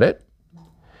translation had it.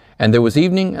 And there was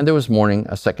evening and there was morning,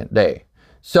 a second day.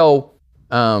 So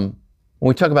when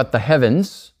we talk about the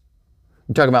heavens,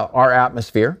 we talk about our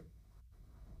atmosphere,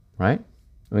 right?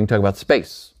 We can talk about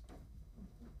space.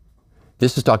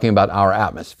 This is talking about our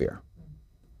atmosphere.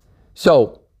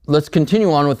 So let's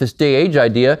continue on with this day-age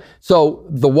idea. So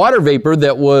the water vapor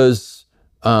that was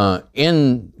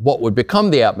in what would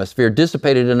become the atmosphere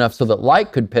dissipated enough so that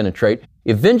light could penetrate.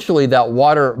 Eventually, that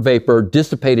water vapor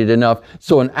dissipated enough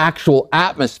so an actual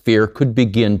atmosphere could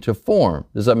begin to form.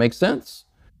 Does that make sense?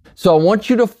 So I want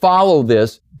you to follow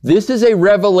this. This is a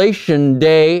revelation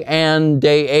day and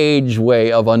day age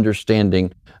way of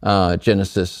understanding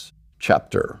Genesis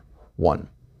chapter 1.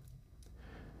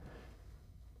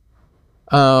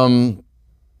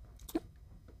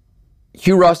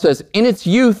 Hugh Ross says, in its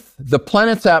youth, the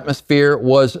planet's atmosphere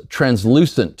was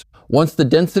translucent. Once the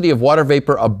density of water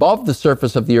vapor above the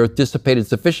surface of the Earth dissipated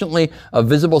sufficiently, a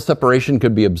visible separation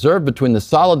could be observed between the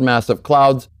solid mass of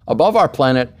clouds above our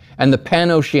planet and the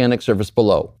pan-oceanic surface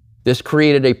below. This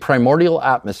created a primordial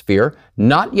atmosphere,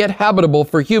 not yet habitable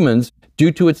for humans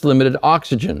due to its limited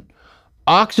oxygen.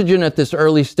 Oxygen at this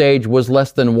early stage was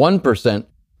less than 1%,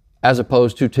 as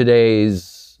opposed to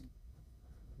today's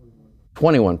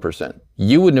 21%.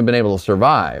 You wouldn't have been able to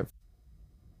survive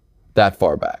that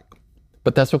far back.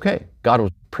 But that's okay. God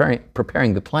was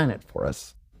preparing the planet for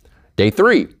us. Day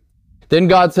 3. Then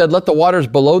God said, let the waters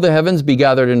below the heavens be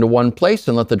gathered into one place,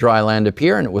 and let the dry land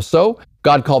appear. And it was so.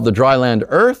 God called the dry land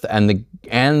earth, and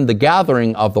the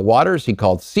gathering of the waters he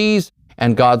called seas,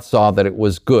 and God saw that it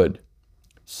was good.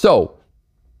 So,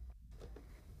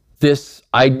 this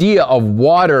idea of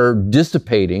water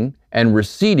dissipating and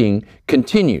receding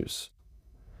continues.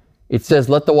 It says,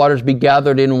 let the waters be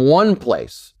gathered in one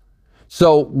place.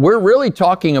 So we're really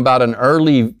talking about an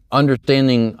early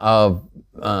understanding of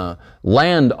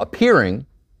land appearing,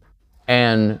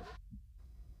 and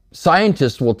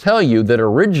scientists will tell you that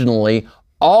originally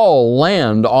all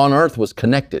land on Earth was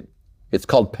connected. It's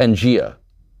called Pangea.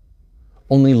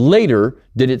 Only later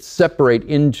did it separate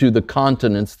into the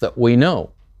continents that we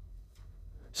know.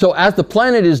 So as the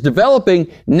planet is developing,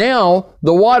 now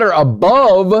the water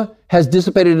above has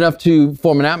dissipated enough to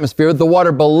form an atmosphere. The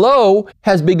water below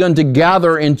has begun to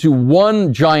gather into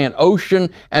one giant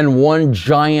ocean and one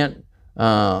giant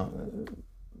land.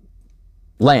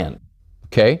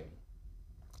 Okay?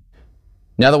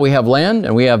 Now that we have land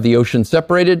and we have the ocean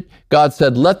separated, God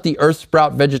said, let the earth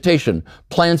sprout vegetation,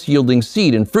 plants yielding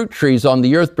seed, and fruit trees on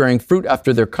the earth bearing fruit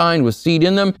after their kind with seed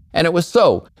in them. And it was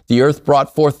so. The earth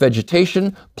brought forth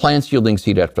vegetation, plants yielding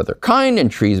seed after their kind,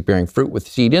 and trees bearing fruit with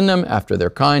seed in them after their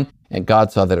kind. And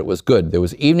God saw that it was good. There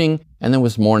was evening and there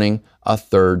was morning, a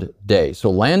third day. So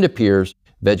land appears,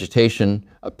 vegetation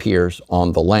appears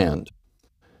on the land.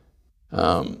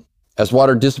 As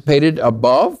water dissipated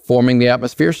above, forming the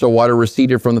atmosphere, so water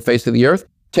receded from the face of the earth.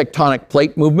 Tectonic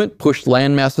plate movement pushed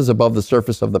land masses above the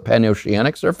surface of the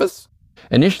pan-oceanic surface.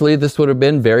 Initially, this would have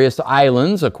been various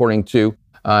islands, according to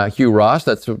Hugh Ross.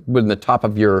 That's within the top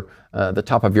of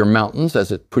your mountains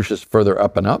as it pushes further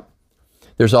up and up.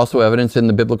 There's also evidence in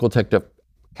the biblical text of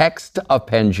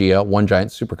Pangea, one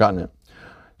giant supercontinent.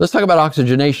 Let's talk about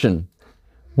oxygenation,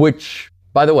 which,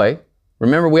 by the way,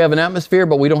 remember we have an atmosphere,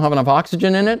 but we don't have enough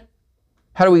oxygen in it.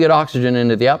 How do we get oxygen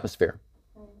into the atmosphere?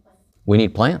 We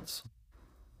need plants.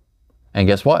 And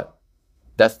guess what?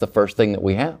 That's the first thing that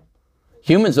we have.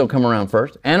 Humans don't come around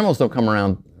first. Animals don't come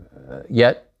around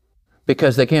yet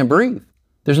because they can't breathe.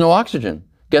 There's no oxygen.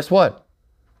 Guess what?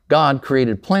 God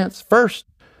created plants first.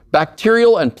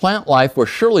 Bacterial and plant life were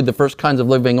surely the first kinds of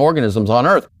living organisms on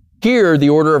Earth. Here, the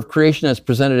order of creation as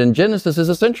presented in Genesis is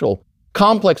essential.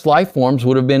 Complex life forms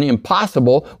would have been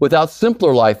impossible without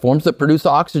simpler life forms that produce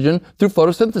oxygen through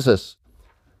photosynthesis.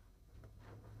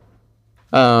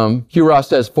 Hugh Ross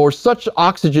says, for such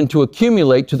oxygen to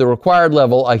accumulate to the required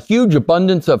level, a huge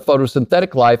abundance of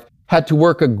photosynthetic life had to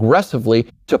work aggressively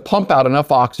to pump out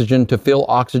enough oxygen to fill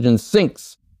oxygen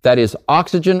sinks. That is,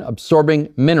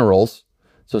 oxygen-absorbing minerals.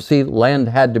 So see, land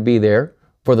had to be there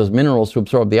for those minerals to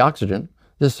absorb the oxygen.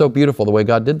 This is so beautiful the way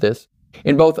God did this.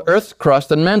 In both Earth's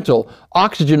crust and mantle,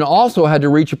 oxygen also had to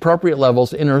reach appropriate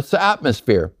levels in Earth's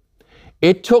atmosphere.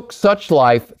 It took such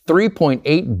life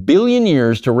 3.8 billion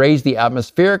years to raise the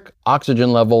atmospheric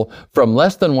oxygen level from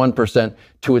less than 1%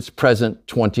 to its present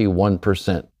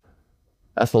 21%.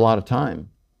 That's a lot of time.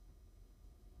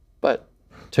 But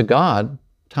to God,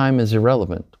 time is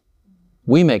irrelevant.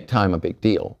 We make time a big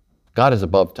deal. God is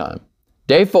above time.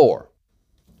 Day 4.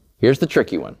 Here's the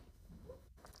tricky one.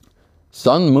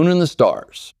 sun, moon, and the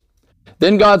stars.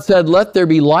 Then God said, let there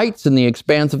be lights in the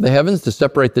expanse of the heavens to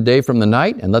separate the day from the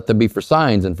night, and let them be for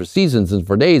signs and for seasons and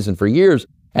for days and for years,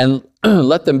 and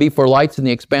let them be for lights in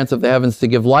the expanse of the heavens to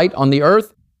give light on the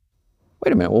earth.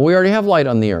 Wait a minute, well, we already have light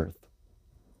on the earth.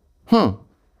 And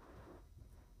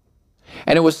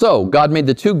it was so. God made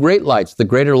the two great lights, the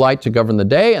greater light to govern the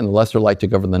day and the lesser light to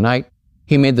govern the night.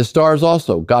 He made the stars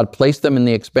also. God placed them in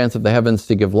the expanse of the heavens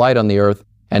to give light on the earth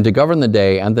and to govern the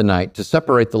day and the night, to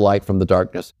separate the light from the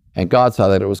darkness. And God saw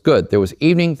that it was good. There was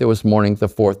evening, there was morning, the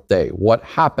fourth day. What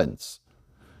happens?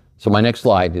 So my next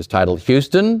slide is titled,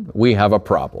 Houston, we have a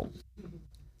problem.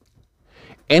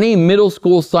 Any middle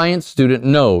school science student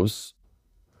knows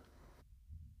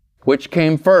which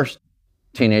came first,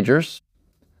 teenagers,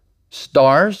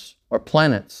 stars or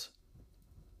planets?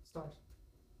 Stars.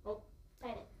 Oh,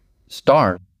 planet.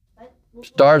 Stars. What?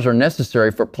 Stars are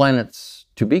necessary for planets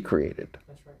to be created.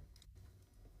 That's right.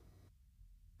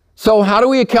 So how do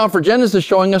we account for Genesis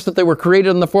showing us that they were created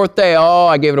on the fourth day? Oh,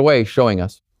 I gave it away, showing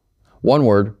us. One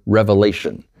word,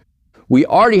 revelation. We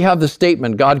already have the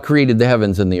statement, God created the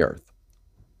heavens and the earth.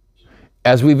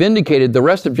 As we've indicated, the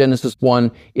rest of Genesis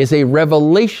 1 is a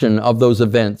revelation of those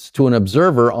events to an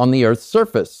observer on the earth's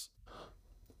surface.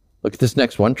 Look at this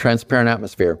next one, transparent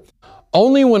atmosphere.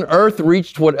 Only when Earth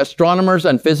reached what astronomers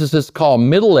and physicists call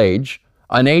middle age,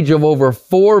 an age of over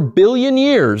 4 billion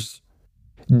years,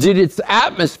 did its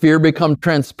atmosphere become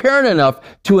transparent enough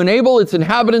to enable its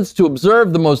inhabitants to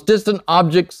observe the most distant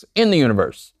objects in the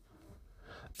universe.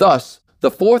 Thus,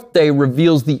 the fourth day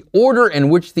reveals the order in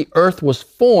which the earth was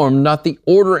formed, not the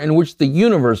order in which the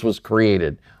universe was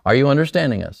created. Are you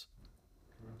understanding us?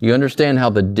 You understand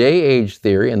how the day-age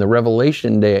theory and the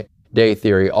revelation day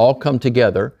theory all come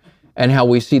together, and how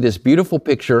we see this beautiful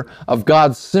picture of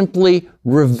God simply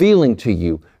revealing to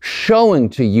you, showing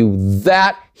to you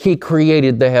that He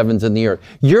created the heavens and the earth.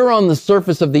 You're on the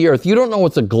surface of the earth. You don't know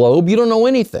what's a globe. You don't know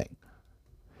anything.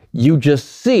 You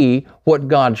just see what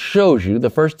God shows you. The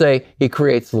first day, He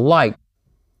creates light.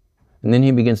 And then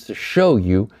He begins to show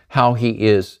you how He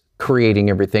is creating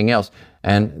everything else.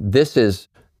 And this is,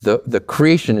 the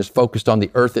creation is focused on the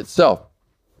earth itself.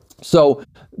 So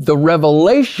the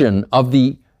revelation of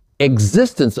the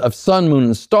existence of sun, moon,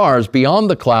 and stars beyond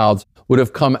the clouds would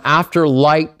have come after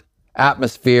light,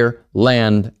 atmosphere,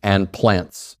 land, and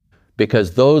plants,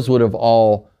 because those would have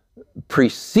all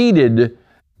preceded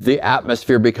the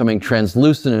atmosphere becoming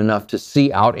translucent enough to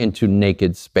see out into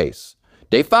naked space.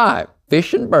 Day 5,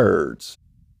 fish and birds.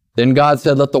 Then God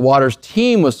said, let the waters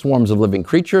teem with swarms of living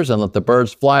creatures, and let the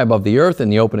birds fly above the earth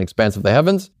in the open expanse of the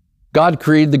heavens. God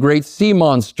created the great sea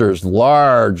monsters,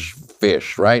 large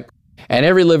fish, right? And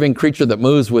every living creature that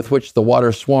moves, with which the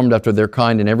waters swarmed after their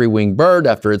kind, and every winged bird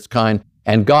after its kind.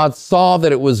 And God saw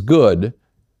that it was good.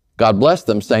 God blessed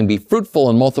them, saying, be fruitful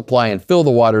and multiply and fill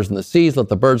the waters and the seas. Let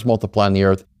the birds multiply on the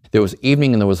earth. There was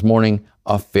evening and there was morning,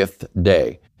 a fifth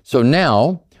day. So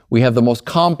now we have the most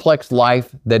complex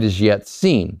life that is yet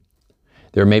seen.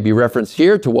 There may be reference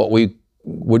here to what we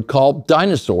would call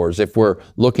dinosaurs, if we're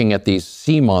looking at these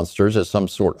sea monsters as some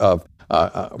sort of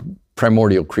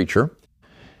primordial creature.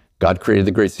 God created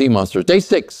the great sea monsters. Day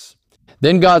 6.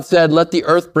 Then God said, let the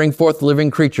earth bring forth living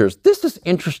creatures. This is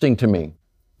interesting to me.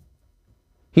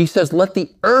 He says, let the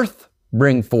earth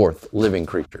bring forth living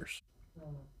creatures. I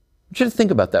want you to think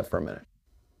about that for a minute.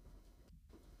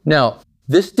 Now,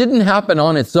 this didn't happen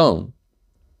on its own.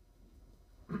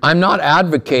 I'm not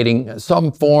advocating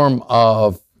some form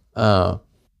of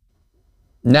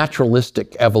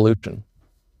naturalistic evolution.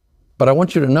 But I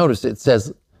want you to notice it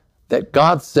says that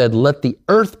God said, let the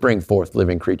earth bring forth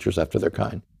living creatures after their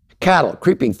kind. Cattle,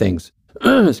 creeping things,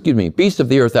 beasts of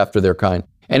the earth after their kind.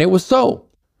 And it was so.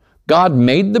 God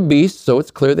made the beasts, so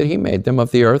it's clear that He made them,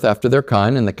 of the earth after their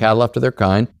kind, and the cattle after their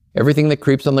kind, everything that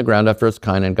creeps on the ground after its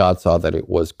kind, and God saw that it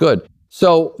was good.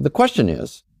 So the question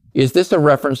is this a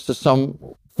reference to some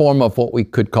form of what we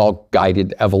could call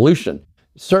guided evolution?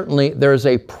 Certainly, there is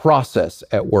a process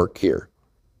at work here.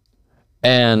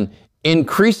 And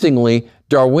increasingly,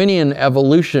 Darwinian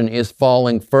evolution is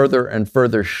falling further and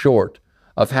further short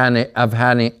of having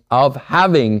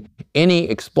any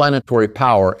explanatory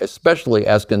power, especially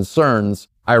as concerns,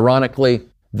 ironically,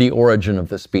 the origin of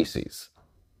the species.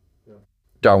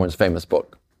 Darwin's famous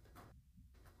book.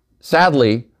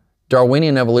 Sadly,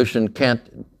 Darwinian evolution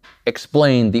can't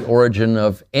explain the origin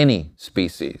of any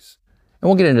species. And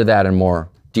we'll get into that in more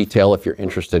detail if you're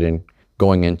interested in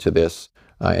going into this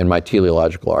in my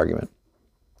teleological argument.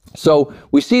 So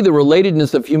we see the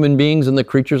relatedness of human beings and the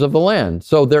creatures of the land.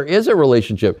 So there is a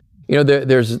relationship. You know,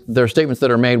 there are statements that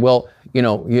are made, well, you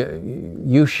know,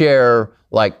 you share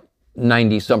like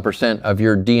 90% of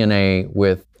your DNA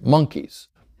with monkeys,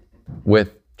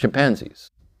 with chimpanzees.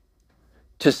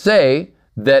 To say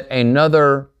that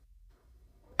another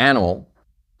animal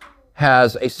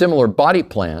has a similar body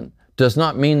plan does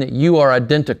not mean that you are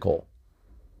identical.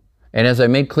 And as I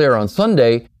made clear on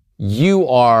Sunday, you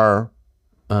are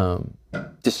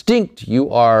distinct,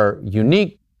 you are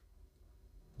unique,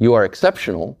 you are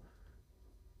exceptional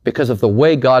because of the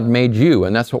way God made you.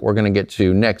 And that's what we're going to get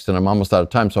to next. And I'm almost out of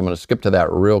time, so I'm going to skip to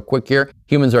that real quick here.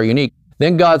 Humans are unique.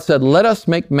 Then God said, let us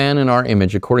make man in our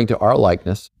image according to our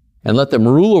likeness, and let them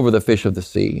rule over the fish of the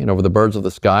sea, and over the birds of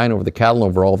the sky, and over the cattle,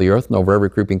 and over all the earth, and over every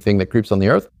creeping thing that creeps on the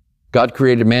earth. God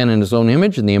created man in his own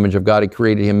image. In the image of God, he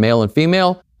created him, male and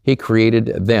female. He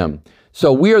created them.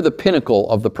 So we are the pinnacle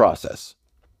of the process.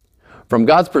 From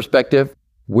God's perspective,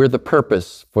 we're the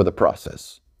purpose for the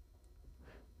process.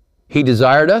 He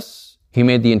desired us. He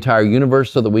made the entire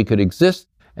universe so that we could exist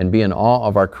and be in awe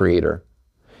of our Creator.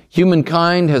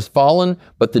 Humankind has fallen,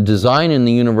 but the design in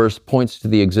the universe points to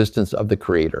the existence of the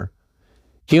Creator.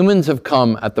 Humans have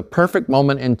come at the perfect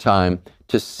moment in time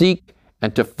to seek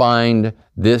and to find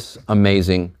this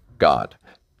amazing God.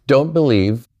 Don't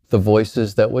believe the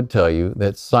voices that would tell you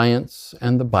that science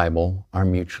and the Bible are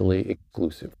mutually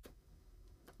exclusive.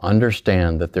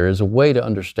 Understand that there is a way to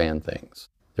understand things.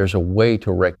 There's a way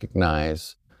to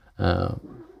recognize the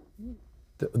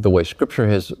way Scripture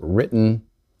has written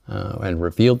and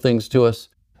revealed things to us,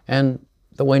 and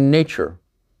the way nature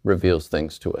reveals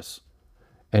things to us.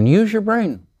 And use your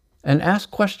brain and ask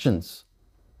questions.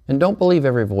 And don't believe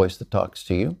every voice that talks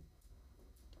to you,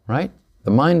 right?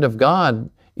 The mind of God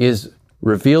is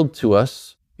revealed to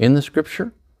us in the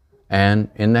Scripture and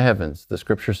in the heavens. The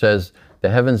Scripture says, the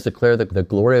heavens declare the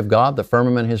glory of God, the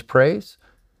firmament his praise.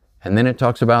 And then it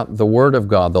talks about the Word of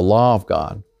God, the law of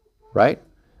God, right?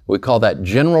 We call that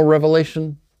general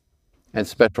revelation and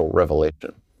special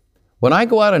revelation. When I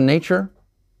go out in nature,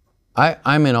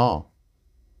 I'm in awe.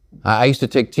 I used to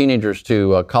take teenagers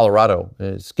to Colorado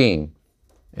skiing.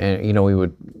 And, we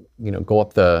would, go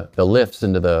up the lifts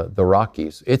into the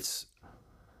Rockies. It's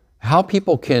how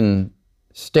people can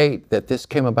state that this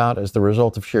came about as the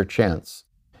result of sheer chance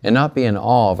and not be in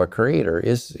awe of a Creator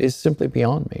is simply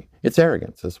beyond me. It's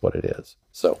arrogance, is what it is.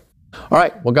 So, all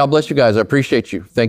right. Well, God bless you guys. I appreciate you. Thank you.